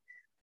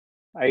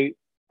 I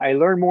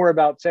learn more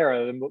about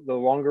Sarah the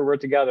longer we're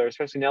together,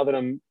 especially now that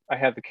I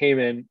have the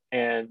Cayman,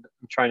 and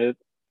I'm trying to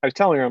I was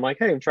telling her, I'm like,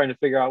 hey, I'm trying to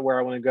figure out where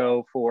I want to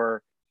go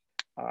for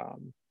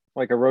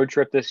like a road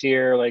trip this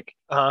year. Like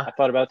Uh-huh. I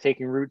thought about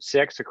taking Route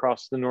 6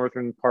 across the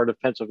northern part of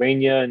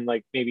Pennsylvania and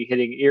like maybe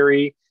hitting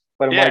Erie,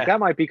 but I'm like, Yeah. that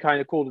might be kind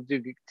of cool to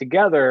do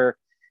together.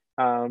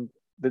 Um,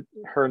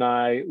 her and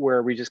I,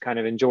 where we just kind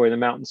of enjoy the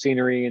mountain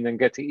scenery and then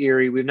get to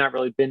Erie. We've not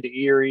really been to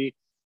Erie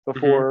Hmm.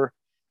 before.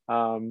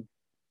 Um,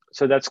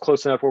 so that's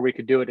close enough where we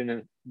could do it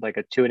in like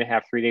a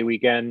 2.5, 3 day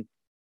weekend. And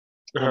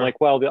I'm Uh-huh.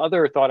 like, well, the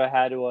other thought I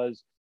had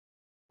was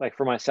like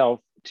for myself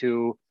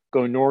to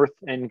go north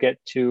and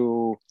get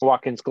to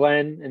Watkins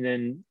Glen, and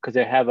then because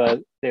they have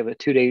a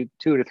 2 day,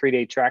 2 to 3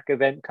 day track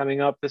event coming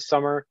up this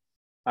summer.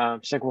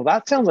 She's like, well,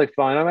 that sounds like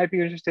fun. I might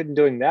be interested in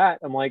doing that.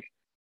 I'm like,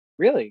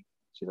 really?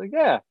 She's like,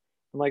 yeah.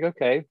 I'm like,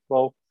 okay,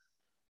 well,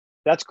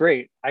 that's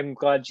great. I'm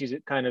glad she's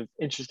kind of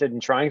interested in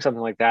trying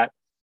something like that.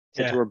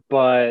 Said to Yeah. her,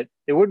 but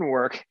it wouldn't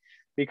work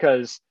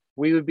because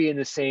we would be in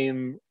the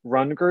same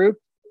run group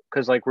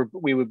because like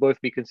we would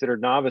both be considered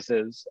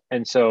novices,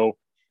 and so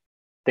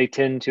they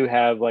tend to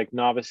have like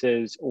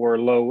novices or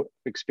low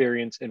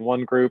experience in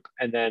one group,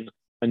 and then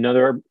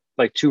another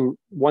like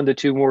 1 to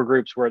 2 more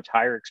groups where it's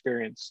higher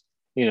experience,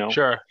 you know.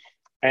 Sure.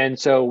 And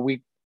so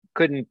we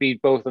couldn't be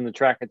both on the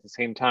track at the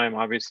same time,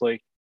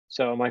 obviously.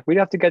 So I'm like, we'd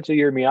have to get to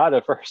your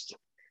Miata first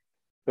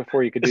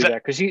before you could Is do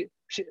that that because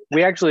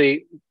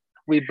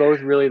we both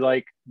really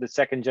like the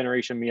second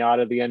generation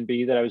Miata, the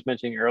NB that I was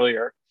mentioning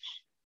earlier.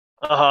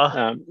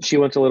 uh-huh. She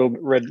wants a little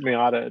red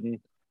Miata, and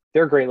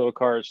they're great little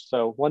cars.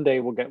 So one day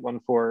we'll get one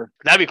for her.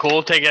 That'd be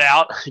cool. Take it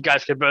out. You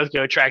guys could both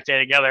go track day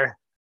together.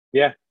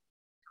 Yeah.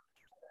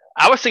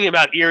 I was thinking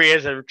about Erie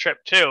as a trip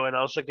too, and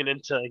I was looking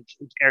into like,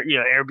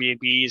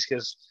 Airbnbs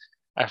because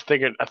I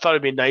thought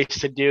it'd be nice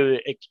to do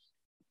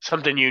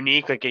something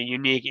unique, like a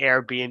unique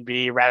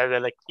Airbnb rather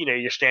than like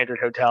your standard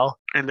hotel,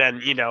 and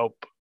then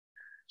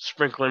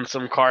sprinkling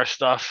some car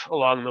stuff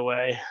along the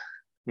way.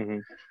 Mm-hmm.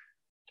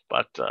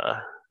 But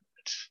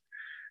it's,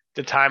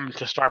 the time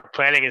to start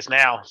planning is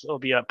now. It'll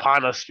be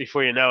upon us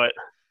before you know it.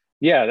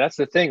 Yeah, that's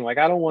the thing. Like,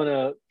 I don't want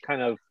to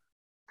kind of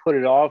put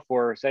it off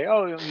or say,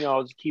 oh,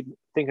 I'll just keep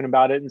thinking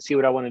about it and see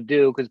what I want to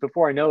do. Because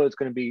before I know it, it's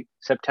going to be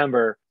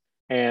September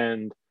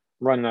and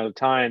running out of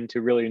time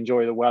to really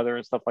enjoy the weather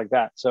and stuff like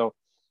that. So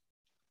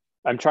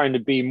I'm trying to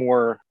be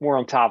more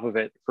on top of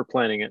it for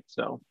planning it.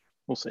 So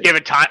we'll Do see. you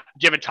have a time?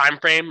 Do you have a time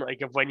frame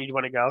like of when you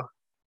want to go?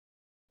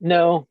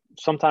 No,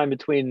 sometime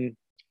between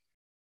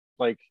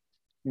like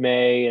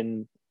May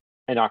and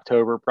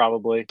October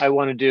probably. I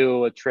want to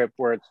do a trip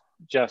where it's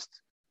just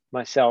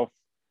myself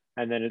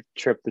and then a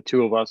trip the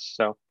two of us.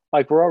 So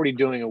like we're already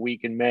doing a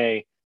week in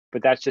May,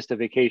 but that's just a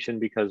vacation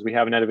because we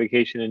haven't had a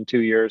vacation in 2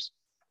 years.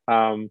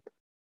 Um,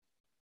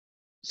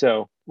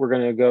 so we're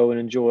gonna go and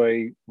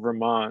enjoy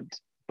Vermont,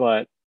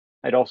 but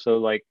I'd also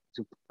like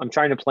I'm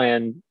trying to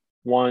plan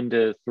 1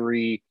 to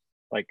 3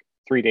 like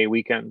 3 day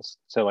weekends.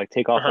 So like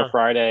take Uh off a huh.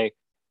 Friday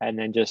and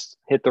then just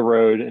hit the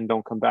road and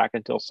don't come back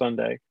until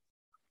Sunday.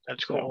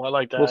 That's So cool. I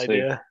like that we'll see.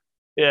 idea.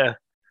 Yeah,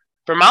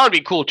 Vermont would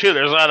be cool too.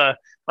 There's a lot of.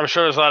 I'm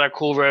sure there's a lot of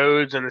cool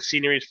roads, and the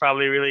scenery is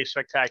probably really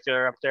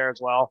spectacular up there as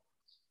well.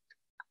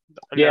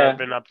 I've never Yeah,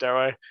 been up that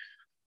way.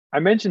 I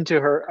mentioned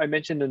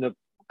in a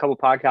couple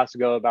podcasts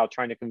ago about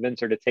trying to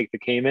convince her to take the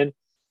Cayman,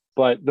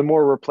 but the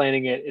more we're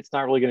planning it, it's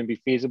not really going to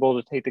be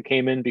feasible to take the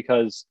Cayman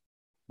because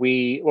what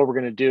we're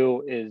going to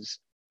do is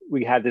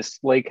we have this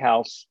lake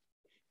house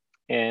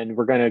and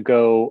we're going to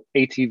go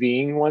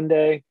ATVing one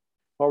day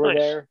while we're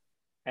Nice. there.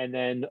 And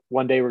then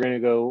one day we're going to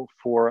go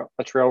for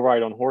a trail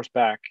ride on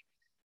horseback.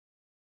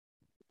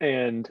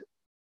 And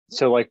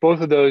so like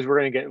both of those, we're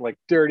going to get like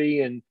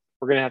dirty and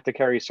we're going to have to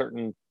carry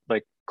certain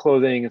like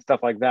clothing and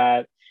stuff like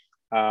that.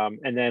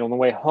 And then on the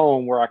way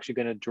home, we're actually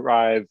going to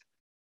drive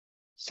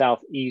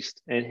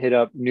southeast and hit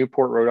up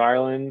Newport, Rhode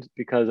Island,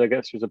 because I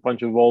guess there's a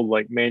bunch of old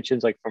like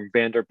mansions like from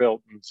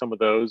Vanderbilt and some of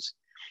those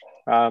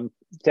um,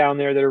 down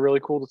there that are really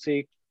cool to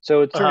see.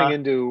 So it's Uh turning huh.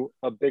 into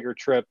a bigger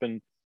trip,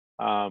 and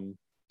um,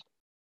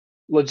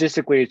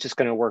 logistically, it's just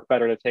going to work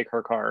better to take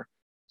her car.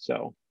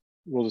 So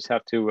we'll just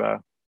have to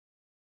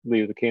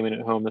leave the Cayman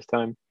at home this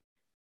time.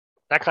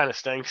 That kind of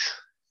stinks.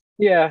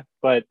 Yeah,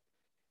 but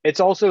it's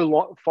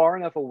also far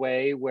enough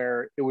away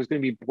where it was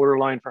going to be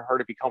borderline for her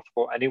to be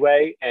comfortable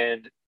anyway.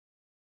 And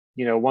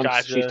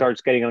once she Gotcha.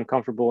 starts getting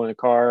uncomfortable in a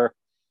car,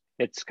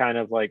 it's kind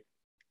of like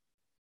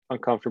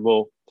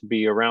uncomfortable to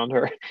be around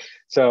her.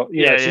 So,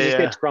 Yeah, she yeah, just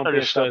yeah. gets grumpy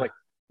and stuff. Understood. Like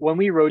when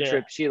we road Yeah.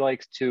 trip, she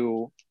likes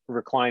to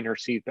recline her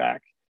seat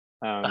back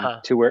Uh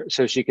huh. to where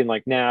so she can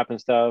like nap and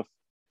stuff,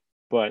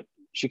 but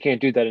she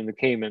can't do that in the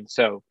Cayman.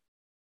 So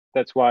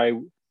that's why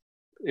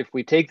if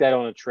we take that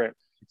on a trip,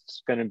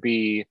 it's going to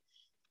be,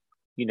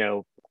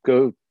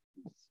 go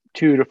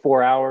 2 to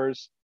 4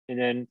 hours and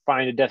then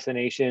find a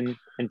destination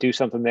and do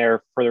something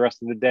there for the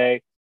rest of the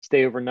day,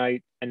 stay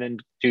overnight, and then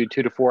do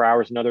 2 to 4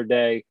 hours another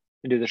day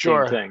and do the same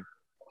Sure. thing.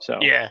 So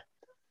Yeah.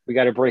 we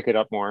got to break it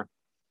up more.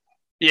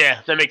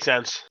 Yeah, that makes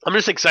sense. I'm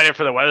just excited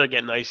for the weather to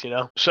get nice.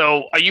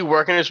 So, are you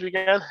working this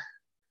weekend?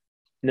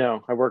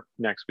 No, I work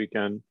next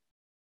weekend.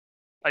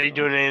 Are you So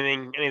doing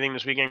anything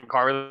this weekend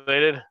car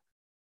related?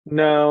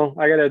 No,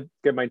 I gotta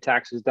get my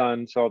taxes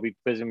done, so I'll be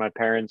visiting my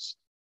parents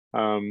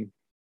um,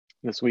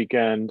 this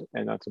weekend,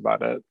 and that's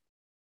about it.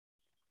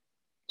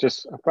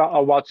 Just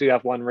I'll watch the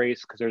F1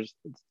 race because there's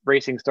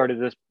racing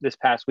started this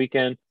past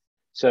weekend,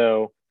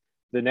 so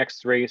the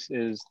next race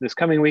is this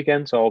coming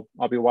weekend. So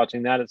I'll be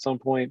watching that at some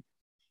point.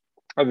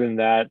 Other than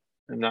that,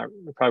 I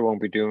probably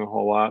won't be doing a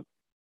whole lot.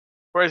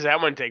 Where does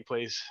that one take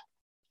place?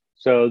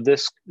 So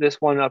this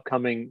one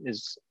upcoming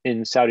is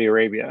in Saudi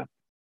Arabia.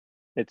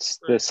 It's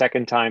the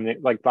second time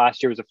like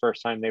last year was the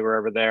first time they were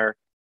ever there.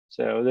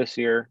 So this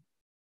year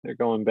they're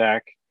going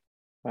back.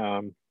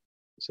 Um,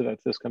 so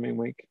that's this coming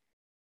week.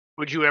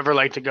 Would you ever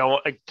like to go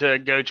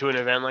to an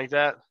event like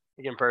that,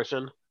 like in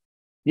person?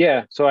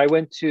 Yeah. So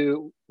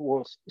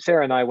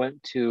Sarah and I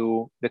went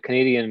to the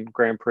Canadian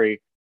Grand Prix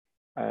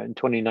in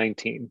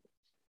 2019.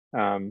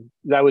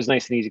 That was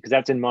nice and easy because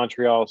that's in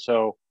Montreal.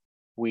 So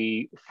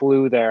we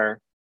flew there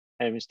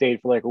and we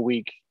stayed for like a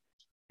week,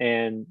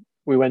 and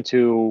we went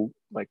to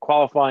like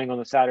qualifying on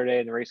the Saturday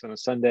and the race on the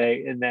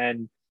Sunday, and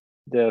then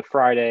the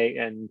Friday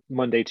and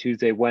Monday,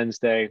 Tuesday,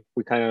 Wednesday,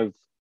 we kind of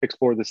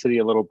explored the city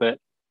a little bit.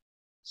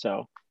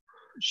 So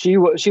she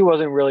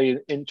wasn't really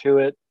into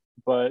it,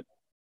 but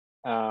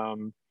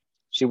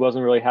she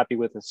wasn't really happy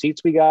with the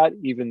seats we got,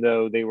 even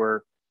though they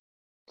were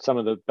some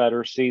of the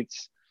better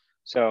seats.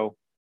 So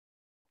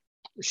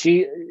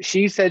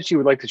she said she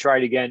would like to try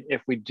it again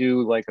if we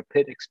do like a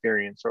pit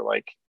experience or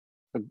like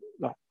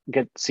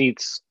get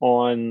seats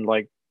on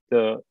like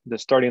the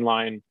starting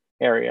line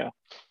area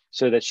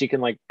so that she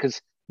can like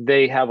because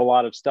they have a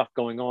lot of stuff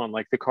going on,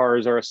 like the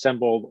cars are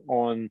assembled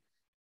on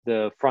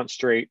the front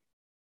straight,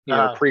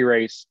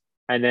 pre-race,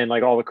 and then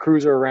like all the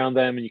crews are around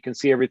them and you can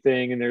see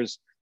everything, and there's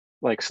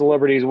like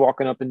celebrities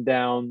walking up and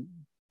down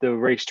the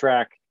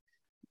racetrack,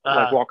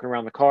 like walking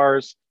around the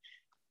cars,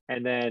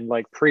 and then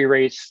like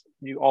pre-race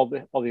all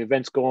the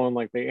events go on,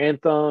 like the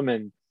anthem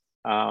and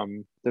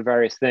the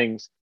various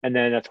things, and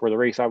then that's where the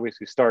race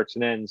obviously starts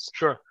and ends.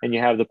 Sure. And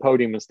you have the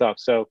podium and stuff.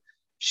 So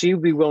she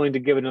would be willing to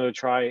give it another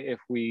try if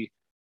we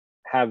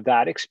have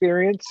that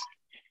experience.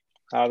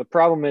 The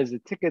problem is the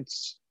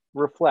tickets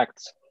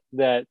reflect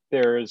that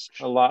there's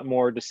a lot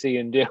more to see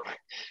and do.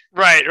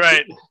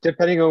 Right.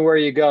 Depending on where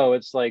you go,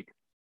 it's like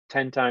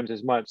 10 times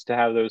as much to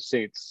have those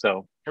seats.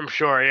 So I'm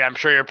sure. Yeah, I'm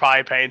sure you're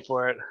probably paying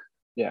for it.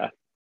 Yeah.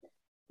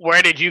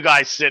 Where did you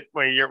guys sit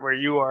where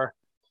you are?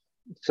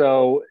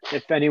 So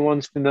if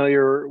anyone's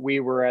familiar, we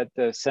were at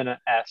the Senna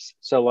S.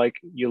 So like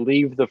you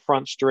leave the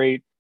front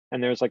straight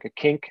and there's like a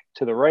kink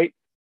to the right,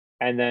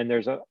 and then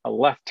there's a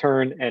left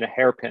turn and a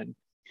hairpin.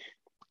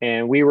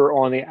 And we were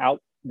on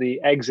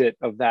the exit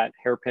of that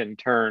hairpin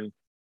turn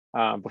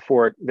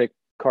before the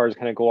cars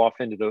kind of go off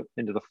into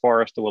the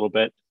forest a little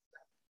bit.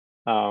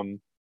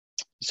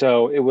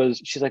 So it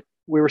was. She's like,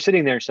 we were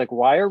sitting there. She's like,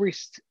 why are we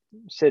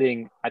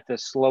sitting at the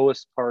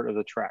slowest part of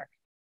the track?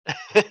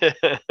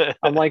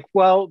 I'm like,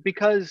 well,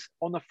 because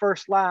on the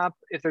first lap,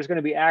 if there's going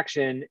to be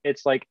action,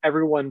 it's like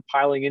everyone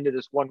piling into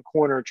this one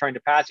corner trying to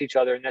pass each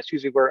other, and that's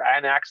usually where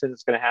an accident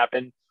is going to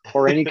happen,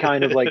 or any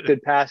kind of like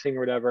good passing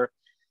or whatever.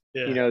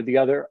 Yeah. The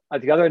other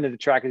at the other end of the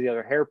track is the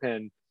other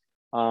hairpin,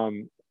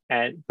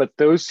 but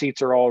those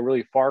seats are all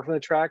really far from the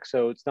track,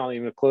 so it's not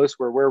even close.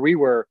 Where we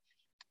were,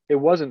 it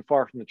wasn't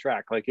far from the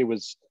track, like it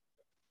was,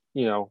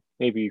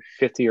 maybe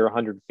 50 or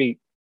 100 feet.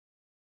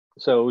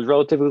 So it was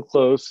relatively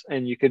close,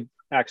 and you could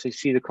actually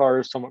see the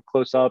cars somewhat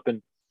close up,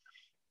 and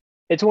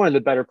it's one of the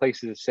better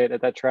places to sit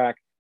at that track.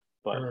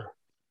 But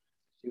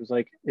he was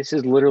like, this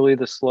is literally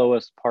the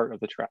slowest part of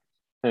the track,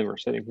 and we're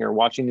sitting here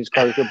watching these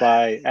cars go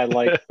by at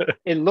like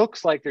it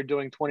looks like they're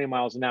doing 20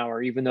 miles an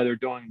hour, even though they're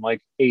doing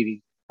like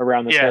 80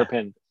 around this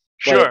hairpin.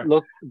 Sure.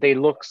 They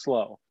look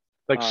slow.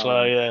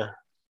 Slow, yeah.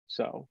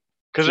 So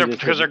because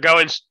they're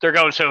going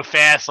so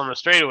fast on the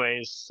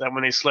straightaways that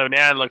when they slow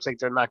down, it looks like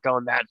they're not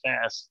going that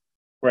fast.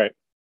 Right.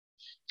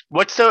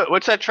 What's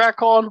that track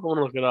called? I want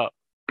to look it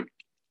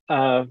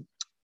up.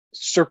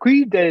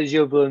 Circuit de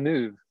Gilles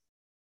Villeneuve.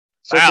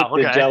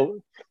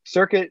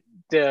 Circuit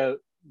de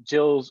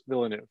Gilles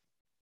Villeneuve.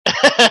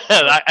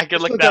 I can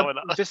look that one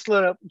up. Just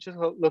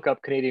look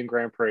up Canadian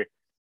Grand Prix.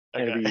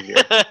 Okay. It'll be easier.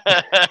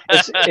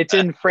 It's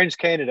in French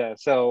Canada,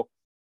 so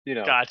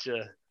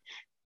Gotcha.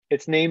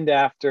 It's named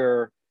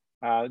after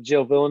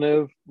Gilles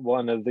Villeneuve,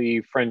 one of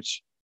the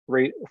French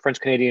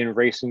Canadian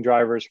racing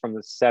drivers from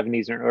the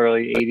 70s and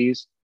early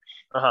 80s.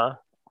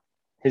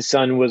 His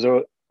son was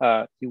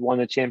he won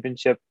the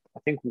championship, I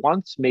think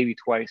once, maybe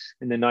twice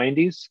in the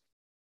 90s.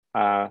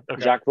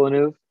 Jacques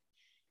Villeneuve,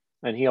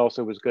 and he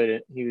also was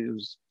good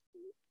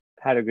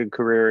had a good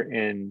career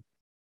in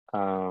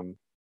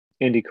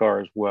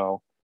IndyCar as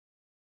well.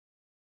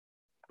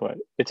 But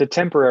it's a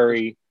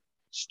temporary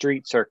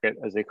street circuit,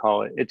 as they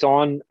call it. It's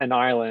on an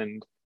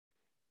island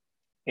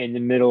in the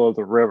middle of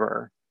the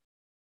river,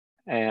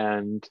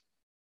 and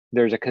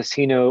there's a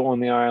casino on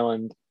the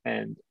island,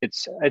 and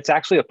it's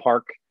actually a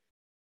park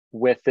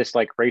with this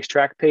like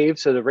racetrack paved.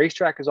 So the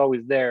racetrack is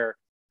always there,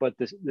 but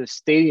the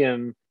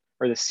stadium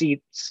or the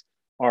seats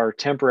are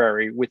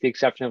temporary, with the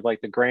exception of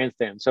like the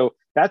grandstand. So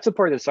that's the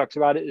part that sucks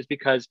about it, is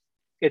because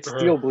it's Uh-huh.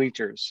 steel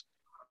bleachers,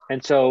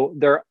 and so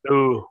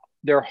Ooh.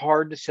 they're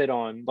hard to sit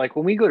on. Like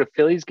when we go to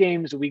Phillies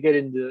games, we get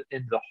into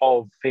the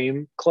Hall of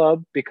Fame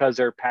club because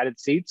they're padded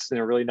seats and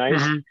they're really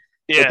nice. Hmm.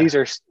 But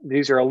Yeah.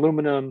 these are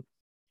aluminum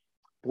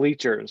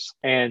bleachers,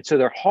 and so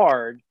they're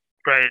hard.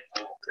 Right.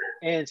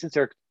 And since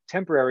they're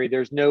temporary,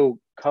 there's no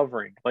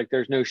covering, like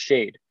there's no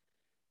shade.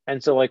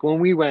 And so like when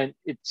we went,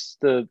 it's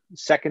the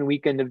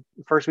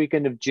first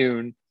weekend of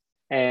June,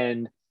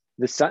 and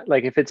the sun,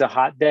 like if it's a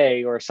hot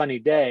day or a sunny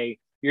day,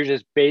 you're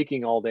just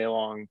baking all day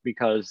long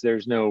because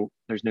there's no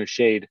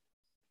shade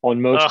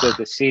on most of Ugh.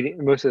 the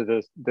seating, most of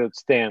the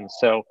stands.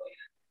 So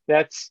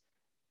that's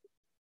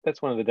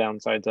that's one of the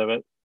downsides of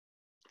it.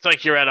 It's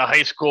like you're at a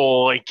high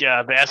school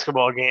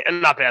basketball game,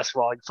 and not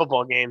basketball, like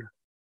football game.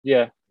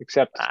 Yeah,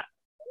 except Ah,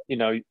 in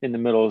the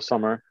middle of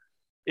summer.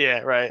 yeah,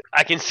 right.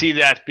 I can see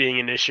that being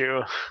an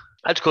issue.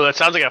 That's cool. That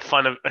sounds like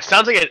it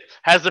sounds like it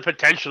has the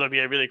potential to be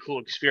a really cool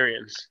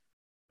experience.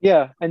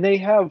 Yeah, and they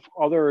have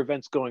other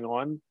events going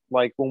on.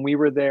 Like when we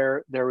were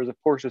there, there was a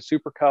Porsche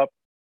Super Cup,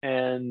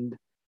 and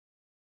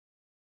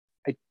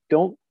I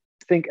don't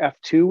think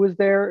F2 was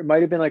there. It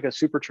might have been like a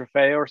Super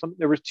Trofeo or something.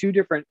 There was two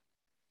different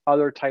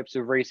other types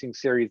of racing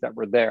series that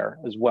were there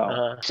as well.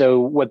 Uh, So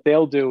what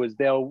they'll do is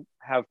they'll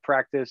have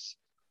practice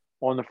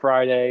on the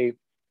Friday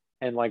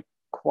and like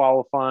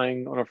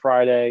qualifying on a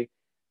Friday,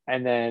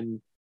 and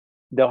then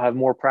they'll have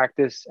more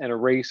practice and a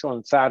race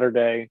on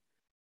Saturday.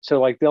 So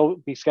like they'll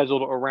be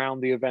scheduled around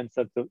the events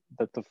that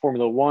the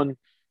Formula One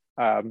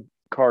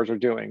cars are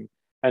doing.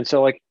 And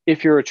so like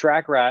if you're a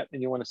track rat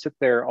and you want to sit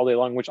there all day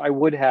long, which I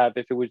would have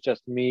if it was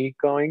just me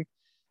going,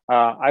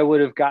 I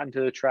would have gotten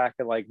to the track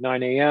at like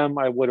 9 a.m.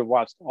 I would have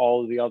watched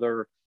all of the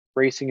other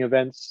racing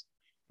events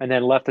and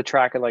then left the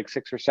track at like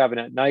 6 or 7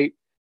 at night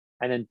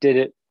and then did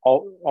it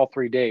all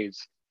 3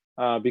 days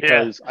yeah.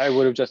 because I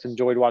would have just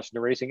enjoyed watching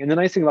the racing. And the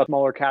nice thing about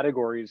smaller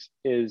categories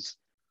is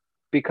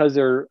because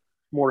they're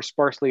more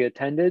sparsely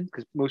attended,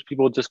 because most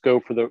people just go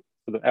for the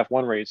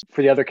F1 race.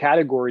 For the other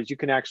categories, you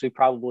can actually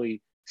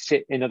probably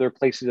sit in other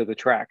places of the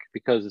track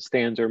because the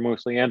stands are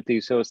mostly empty,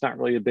 so it's not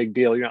really a big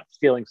deal. You're not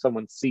stealing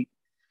someone's seat,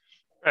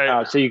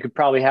 Right. so you could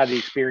probably have the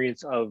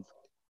experience of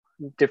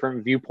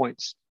different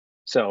viewpoints.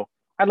 So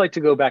I'd like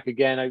to go back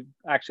again. I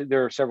actually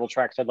there are several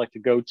tracks I'd like to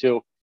go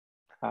to.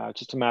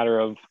 Just a matter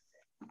of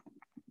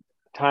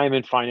time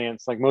and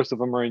finance. Like most of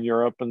them are in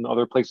Europe and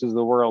other places of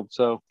the world.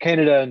 So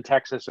Canada and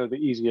Texas are the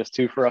easiest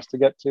two for us to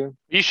get to.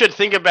 You should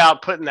think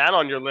about putting that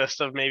on your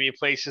list of maybe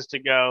places to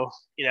go,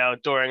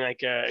 during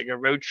like a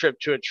road trip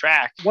to a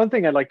track. One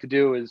thing I'd like to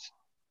do is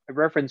I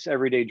reference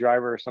Everyday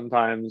Driver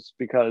sometimes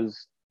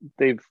because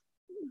they've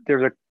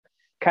they're the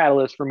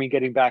catalyst for me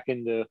getting back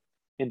into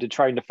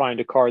trying to find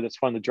a car that's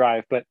fun to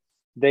drive. But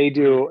they Mhm.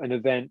 do an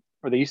event,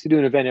 or they used to do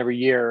an event every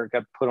year,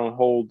 got put on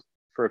hold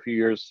for a few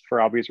years for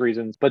obvious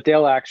reasons. But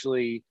they'll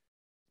actually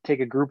take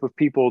a group of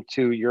people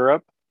to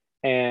Europe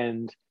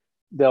and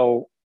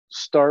they'll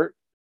start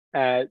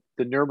at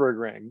the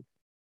Nürburgring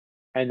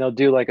and they'll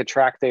do like a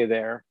track day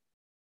there.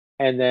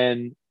 And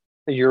then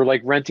you're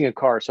like renting a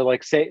car. So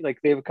like say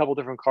like they have a couple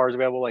different cars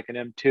available, like an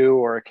M2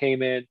 or a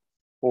Cayman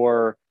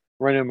or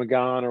Renault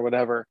Megane or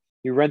whatever.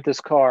 You rent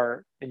this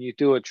car and you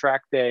do a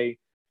track day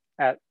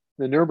at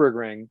the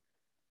Nürburgring,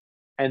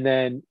 and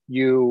then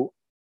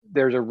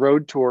there's a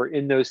road tour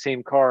in those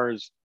same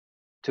cars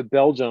to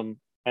Belgium,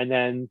 and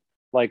then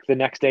like the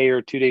next day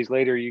or 2 days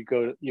later you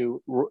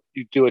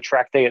do a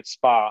track day at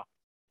Spa.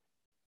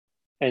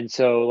 And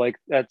so like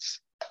that's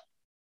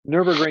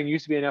Nürburgring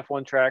used to be an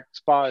F1 track.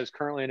 Spa is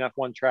currently an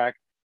F1 track,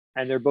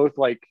 and they're both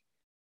like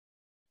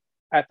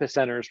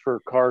epicenters for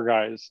car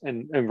guys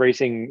and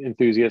racing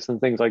enthusiasts and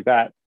things like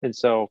that. And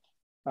so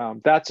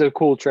that's a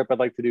cool trip I'd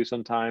like to do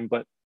sometime.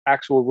 But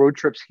actual road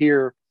trips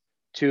here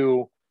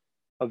to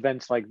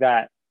events like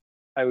that,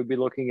 I would be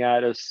looking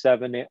at a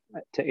 7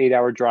 to 8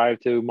 hour drive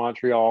to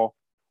Montreal,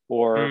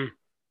 or Mm.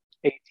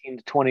 18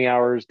 to 20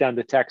 hours down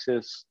to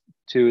Texas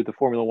to the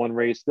Formula One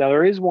race. Now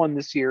there is one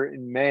this year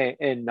in May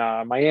in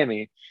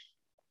Miami,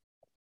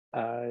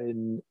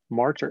 in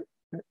March or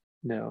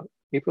no,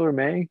 April or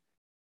May.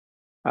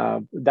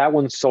 That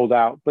one's sold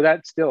out, but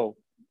that's still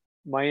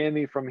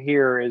Miami from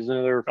here is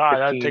another God,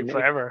 that'd 15 take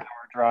forever. hour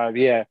drive.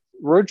 Yeah.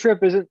 Road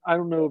trip isn't, I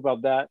don't know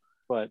about that,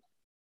 but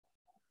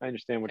I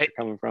understand what Hey,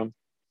 you're coming from.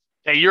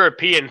 a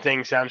European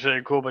thing sounds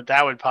really cool, but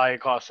that would probably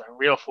cost a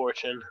real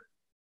fortune.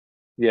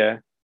 Yeah.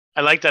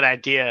 I like that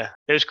idea.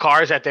 Those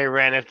cars that they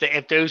rent,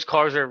 if those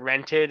cars are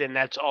rented and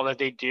that's all that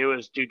they do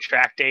is do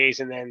track days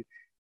and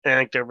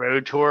like the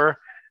road tour,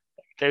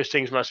 those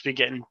things must be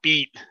getting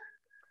beat.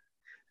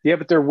 Yeah,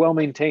 but they're well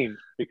maintained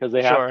because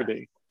they have to Sure. be.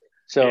 Yeah.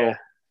 So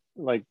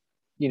like,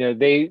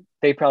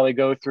 they probably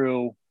go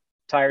through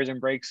tires and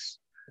brakes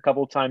a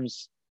couple of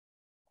times,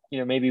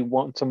 maybe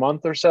once a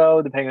month or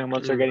so, depending on how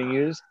much they're Mm. getting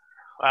used.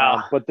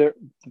 Wow. But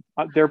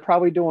they're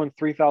probably doing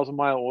 3,000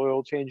 mile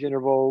oil change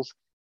intervals.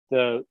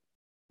 The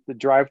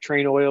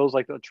drivetrain oils,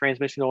 like the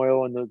transmission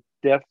oil and the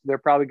diff, they're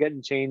probably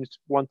getting changed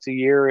once a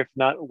year, if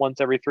not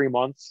once every 3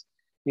 months.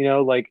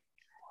 Like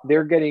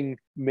they're getting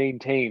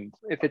maintained.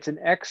 If it's an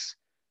X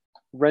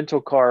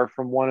rental car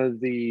from one of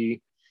the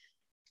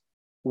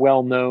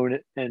well-known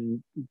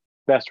and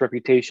best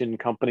reputation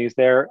companies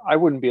there, I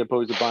wouldn't be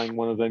opposed to buying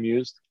one of them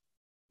used.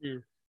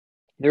 Mm.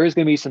 There is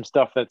going to be some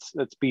stuff that's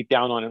beat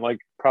down on it, like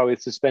probably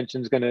the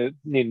suspension's going to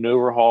need an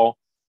overhaul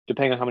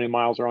depending on how many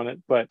miles are on it.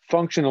 But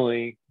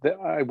functionally,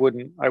 I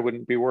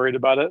wouldn't be worried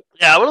about it.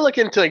 Yeah, I want to look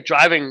into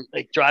driving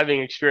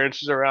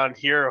experiences around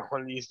here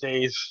one of these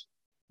days.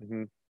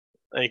 Mm-hmm.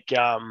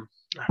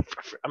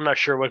 I'm not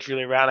sure what's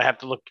really around. I have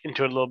to look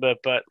into it a little bit,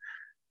 but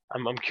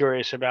I'm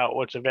curious about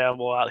what's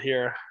available out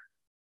here.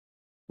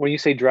 When you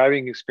say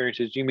driving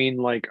experiences, do you mean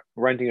like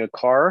renting a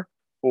car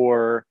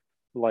or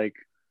like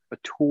a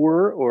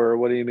tour, or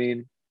what do you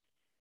mean?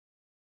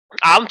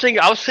 I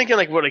was thinking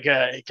like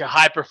a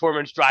high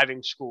performance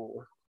driving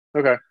school.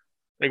 Okay.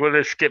 Like one of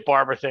those Skip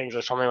Barber things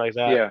or something like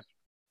that. Yeah.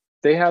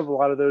 They have a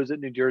lot of those at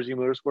New Jersey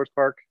Motorsports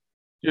Park.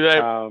 Do they?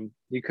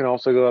 You can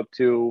also go up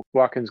to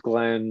Watkins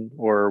Glen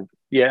or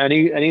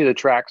any of the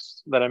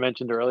tracks that I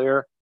mentioned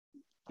earlier.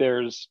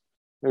 There's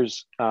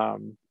a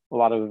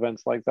lot of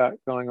events like that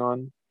going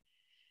on.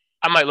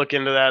 I might look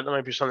into that. That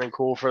might be something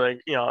cool for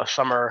a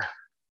summer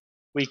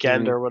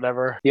weekend or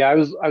whatever. Yeah, I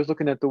was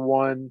looking at the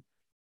one.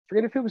 I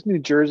forget if it was New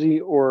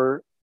Jersey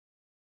or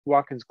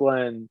Watkins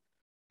Glen.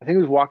 I think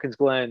it was Watkins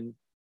Glen.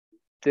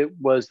 That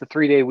was the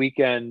 3-day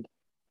weekend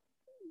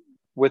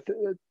with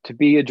to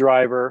be a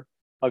driver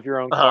of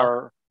your own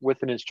car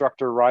with an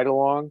instructor ride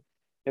along.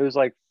 It was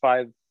like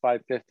 $550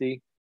 for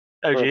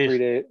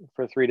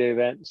a 3-day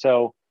event.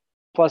 So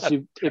plus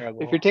if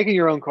you're taking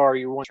your own car,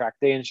 you want track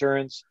day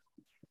insurance.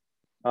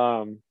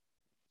 So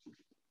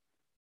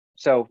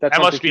that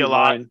must be a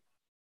lot.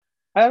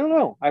 I don't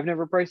know. I've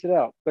never priced it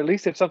out, but at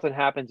least if something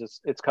happens,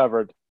 it's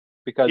covered.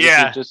 Because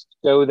if you just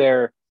go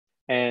there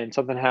and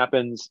something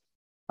happens,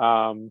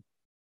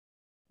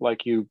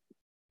 like you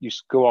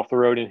go off the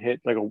road and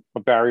hit like a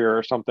barrier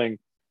or something,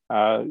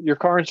 your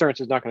car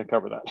insurance is not going to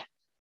cover that.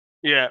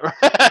 Yeah,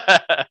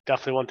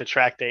 definitely want the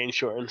track day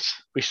insurance.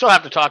 We still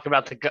have to talk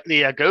about the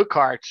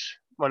go-karts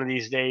one of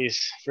these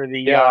days for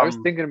the. I was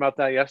thinking about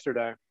that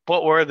yesterday.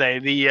 What were they?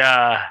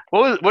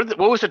 What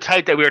was the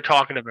type that we were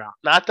talking about?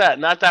 Not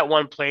that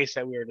one place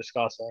that we were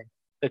discussing.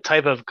 The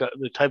type of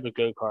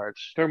go-karts.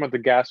 Talking about the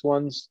gas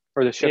ones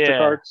or the shifter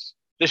carts?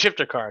 The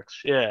shifter carts,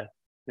 yeah.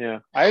 Yeah.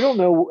 I don't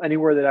know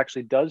anywhere that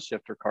actually does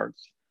shifter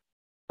carts.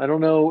 I don't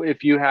know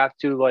if you have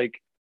to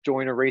like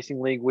join a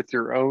racing league with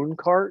your own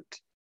cart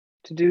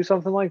to do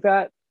something like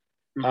that.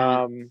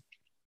 Mm-hmm.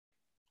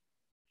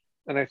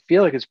 And I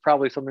feel like it's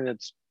probably something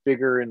that's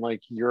bigger in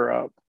like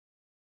Europe,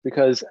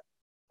 because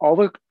all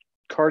the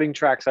karting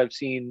tracks I've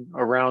seen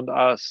around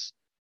us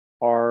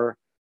are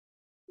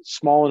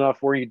small enough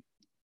where you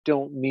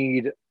don't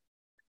need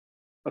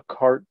a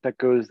cart that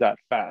goes that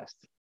fast.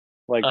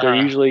 Like they're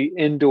usually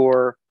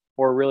indoor,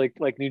 or really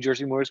like New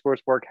Jersey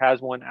Motorsports Park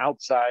has one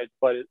outside,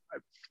 but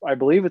I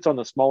believe it's on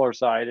the smaller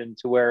side, and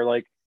to where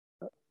like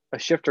a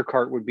shifter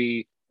cart would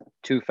be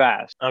too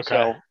fast. Okay.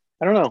 So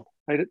I don't know.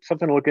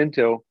 Something to look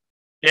into.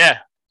 Yeah.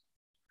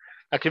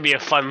 That could be a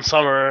fun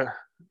summer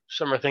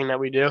thing that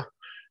we do.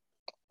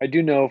 I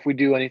do know if we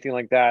do anything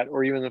like that,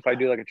 or even if I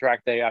do like a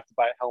track day, I have to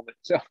buy a helmet.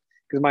 So,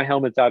 because my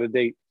helmet's out of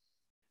date.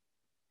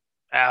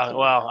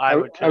 Well, I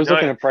was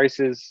looking at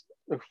prices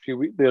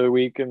the other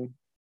week, and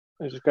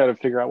I just got to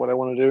figure out what I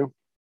want to do.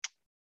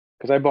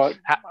 Because I bought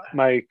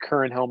my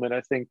current helmet,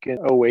 I think, in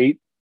 2008.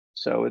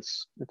 So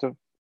it's a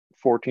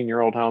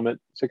 14-year-old helmet,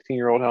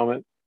 16-year-old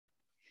helmet.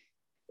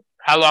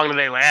 How long do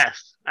they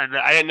last? I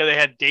didn't know they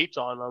had dates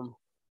on them.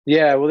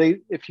 Yeah, well,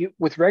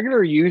 with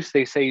regular use,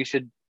 they say you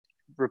should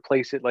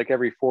replace it like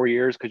every 4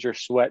 years because your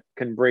sweat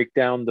can break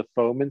down the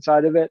foam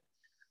inside of it.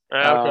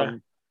 Okay.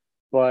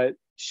 But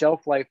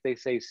shelf life, they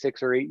say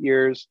 6 or 8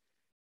 years.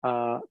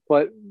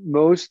 But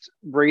most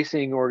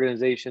racing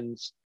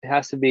organizations, it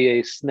has to be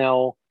a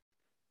Snell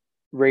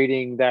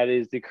rating that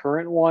is the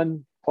current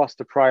one plus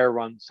the prior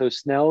one. So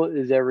Snell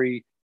is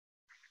every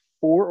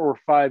 4 or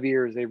 5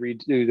 years they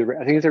redo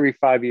I think it's every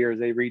 5 years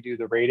they redo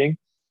the rating.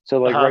 So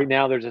like right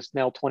now there's a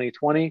Snell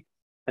 2020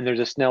 and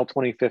there's a Snell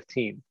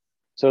 2015.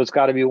 So it's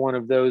got to be one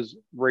of those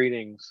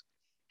ratings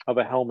of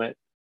a helmet.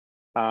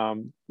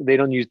 They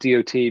don't use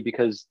DOT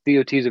because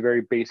DOT is a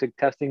very basic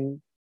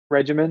testing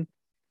regimen.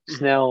 Mm-hmm.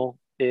 Snell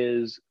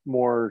is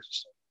more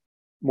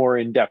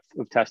in depth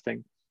of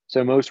testing.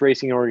 So most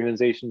racing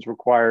organizations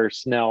require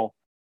Snell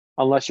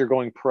unless you're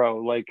going pro.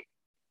 Like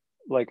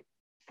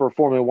for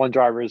Formula One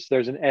drivers,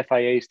 there's an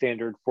FIA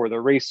standard for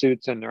their race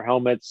suits and their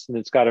helmets, and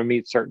it's got to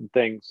meet certain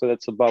things. So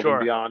that's above and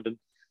beyond.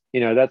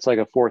 And, that's like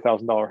a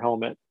 $4,000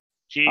 helmet.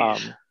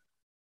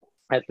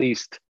 At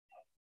least.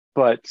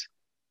 But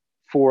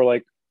for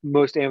like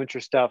most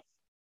amateur stuff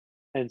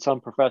and some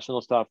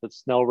professional stuff, the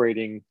Snell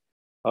rating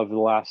of the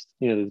last,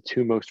 the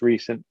 2 most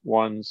recent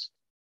ones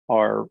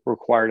are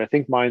required. I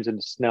think mine's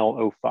in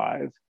Snell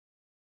 05.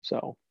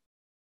 So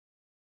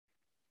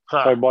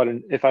if I bought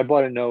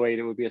in 08,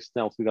 it would be a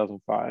Snell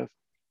 2005.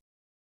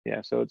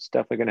 Yeah, so it's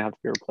definitely going to have to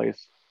be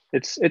replaced.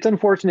 It's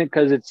unfortunate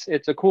because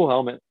it's a cool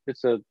helmet.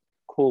 It's a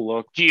cool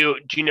look. Do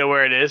you know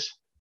where it is?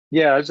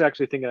 Yeah, I was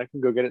actually thinking I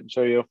can go get it and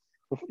show you.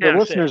 The Yeah,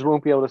 let's see it. listeners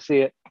won't be able to see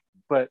it,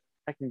 but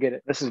I can get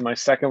it. This is my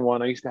second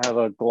one. I used to have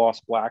a gloss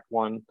black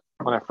one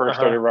when I first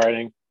Uh-huh. started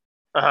riding,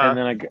 Uh-huh. and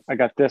then I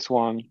got this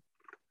one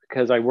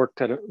because when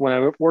I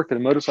worked at a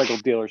motorcycle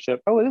dealership.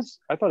 Oh, it is.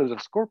 I thought it was a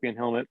Scorpion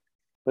helmet,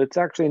 but it's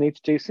actually an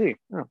HJC.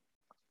 Oh,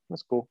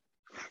 that's cool.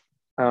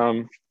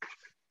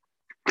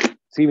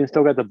 It's even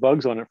still got the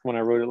bugs on it from when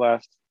I rode it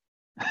last.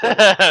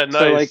 Nice.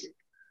 So like,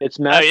 it's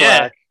matte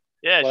black.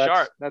 Yeah, Well,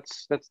 sharp.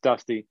 that's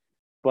dusty,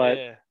 but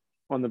Yeah.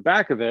 on the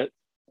back of it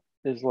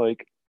is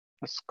like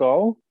a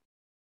skull.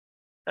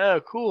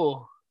 Oh,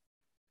 cool.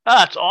 Oh,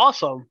 that's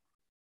awesome.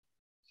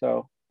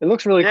 So it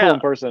looks really cool Yeah. in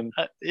person.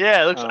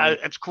 Yeah, it looks. Um,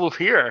 It's cool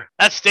here.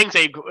 That stinks.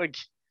 Like,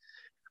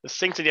 it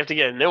stinks that you have to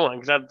get a new one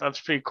because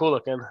that's pretty cool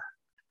looking.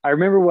 I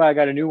remember why I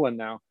got a new one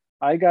now.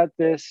 I got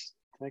this.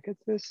 Did I get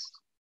this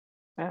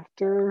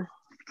after?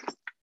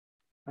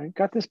 I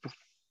got this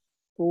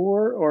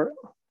before, or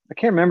I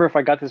can't remember if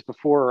I got this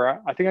before.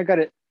 Or I think I got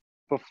it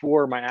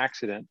before my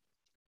accident.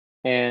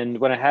 And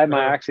when I had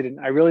my Uh-huh. accident,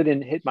 I really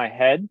didn't hit my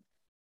head.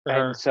 Uh-huh.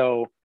 And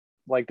so,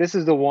 like, this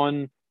is the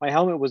one. My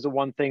helmet was the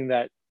one thing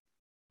that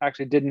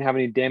actually didn't have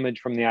any damage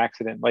from the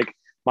accident. Like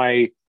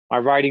my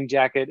riding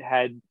jacket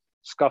had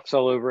scuffs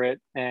all over it,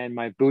 and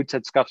my boots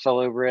had scuffs all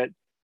over it,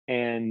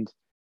 and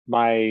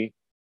my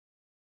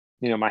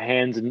my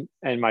hands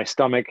and my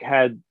stomach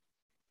had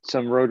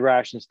some road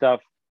rash and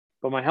stuff.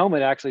 But my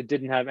helmet actually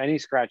didn't have any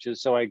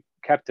scratches, so I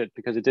kept it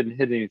because it didn't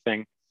hit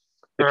anything.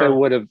 If it Uh-huh.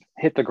 would have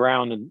hit the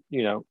ground and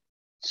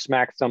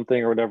smacked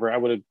something or whatever, I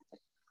would have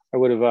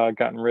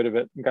gotten rid of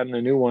it and gotten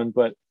a new one.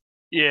 But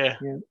Yeah.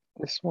 yeah,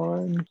 this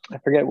one, I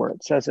forget where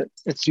it says it.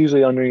 It's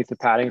usually underneath the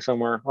padding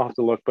somewhere. I'll have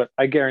to look, but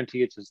I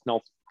guarantee it's a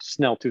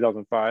Snell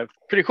 2005.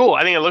 Pretty cool.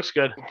 I think it looks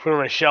good. Put it on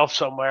my shelf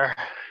somewhere.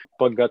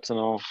 Bug guts and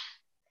all.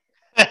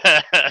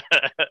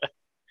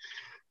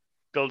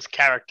 Builds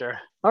character.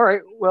 All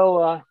right.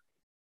 Well,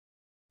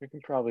 we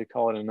can probably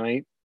call it a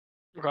night.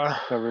 Okay.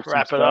 Cover some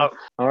Wrap it stuff. up.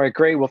 All right,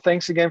 great. Well,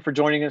 thanks again for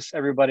joining us,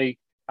 everybody.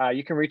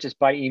 You can reach us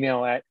by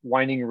email at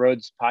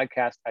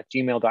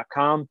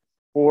windingroadspodcast@gmail.com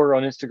or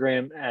on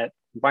Instagram at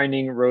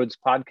Winding Roads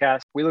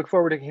Podcast. We look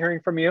forward to hearing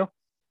from you.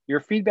 Your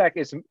feedback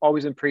is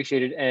always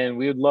appreciated, and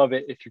we would love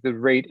it if you could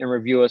rate and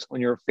review us on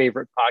your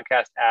favorite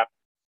podcast app.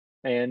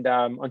 And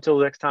until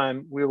next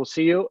time, we will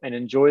see you and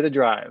enjoy the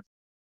drive.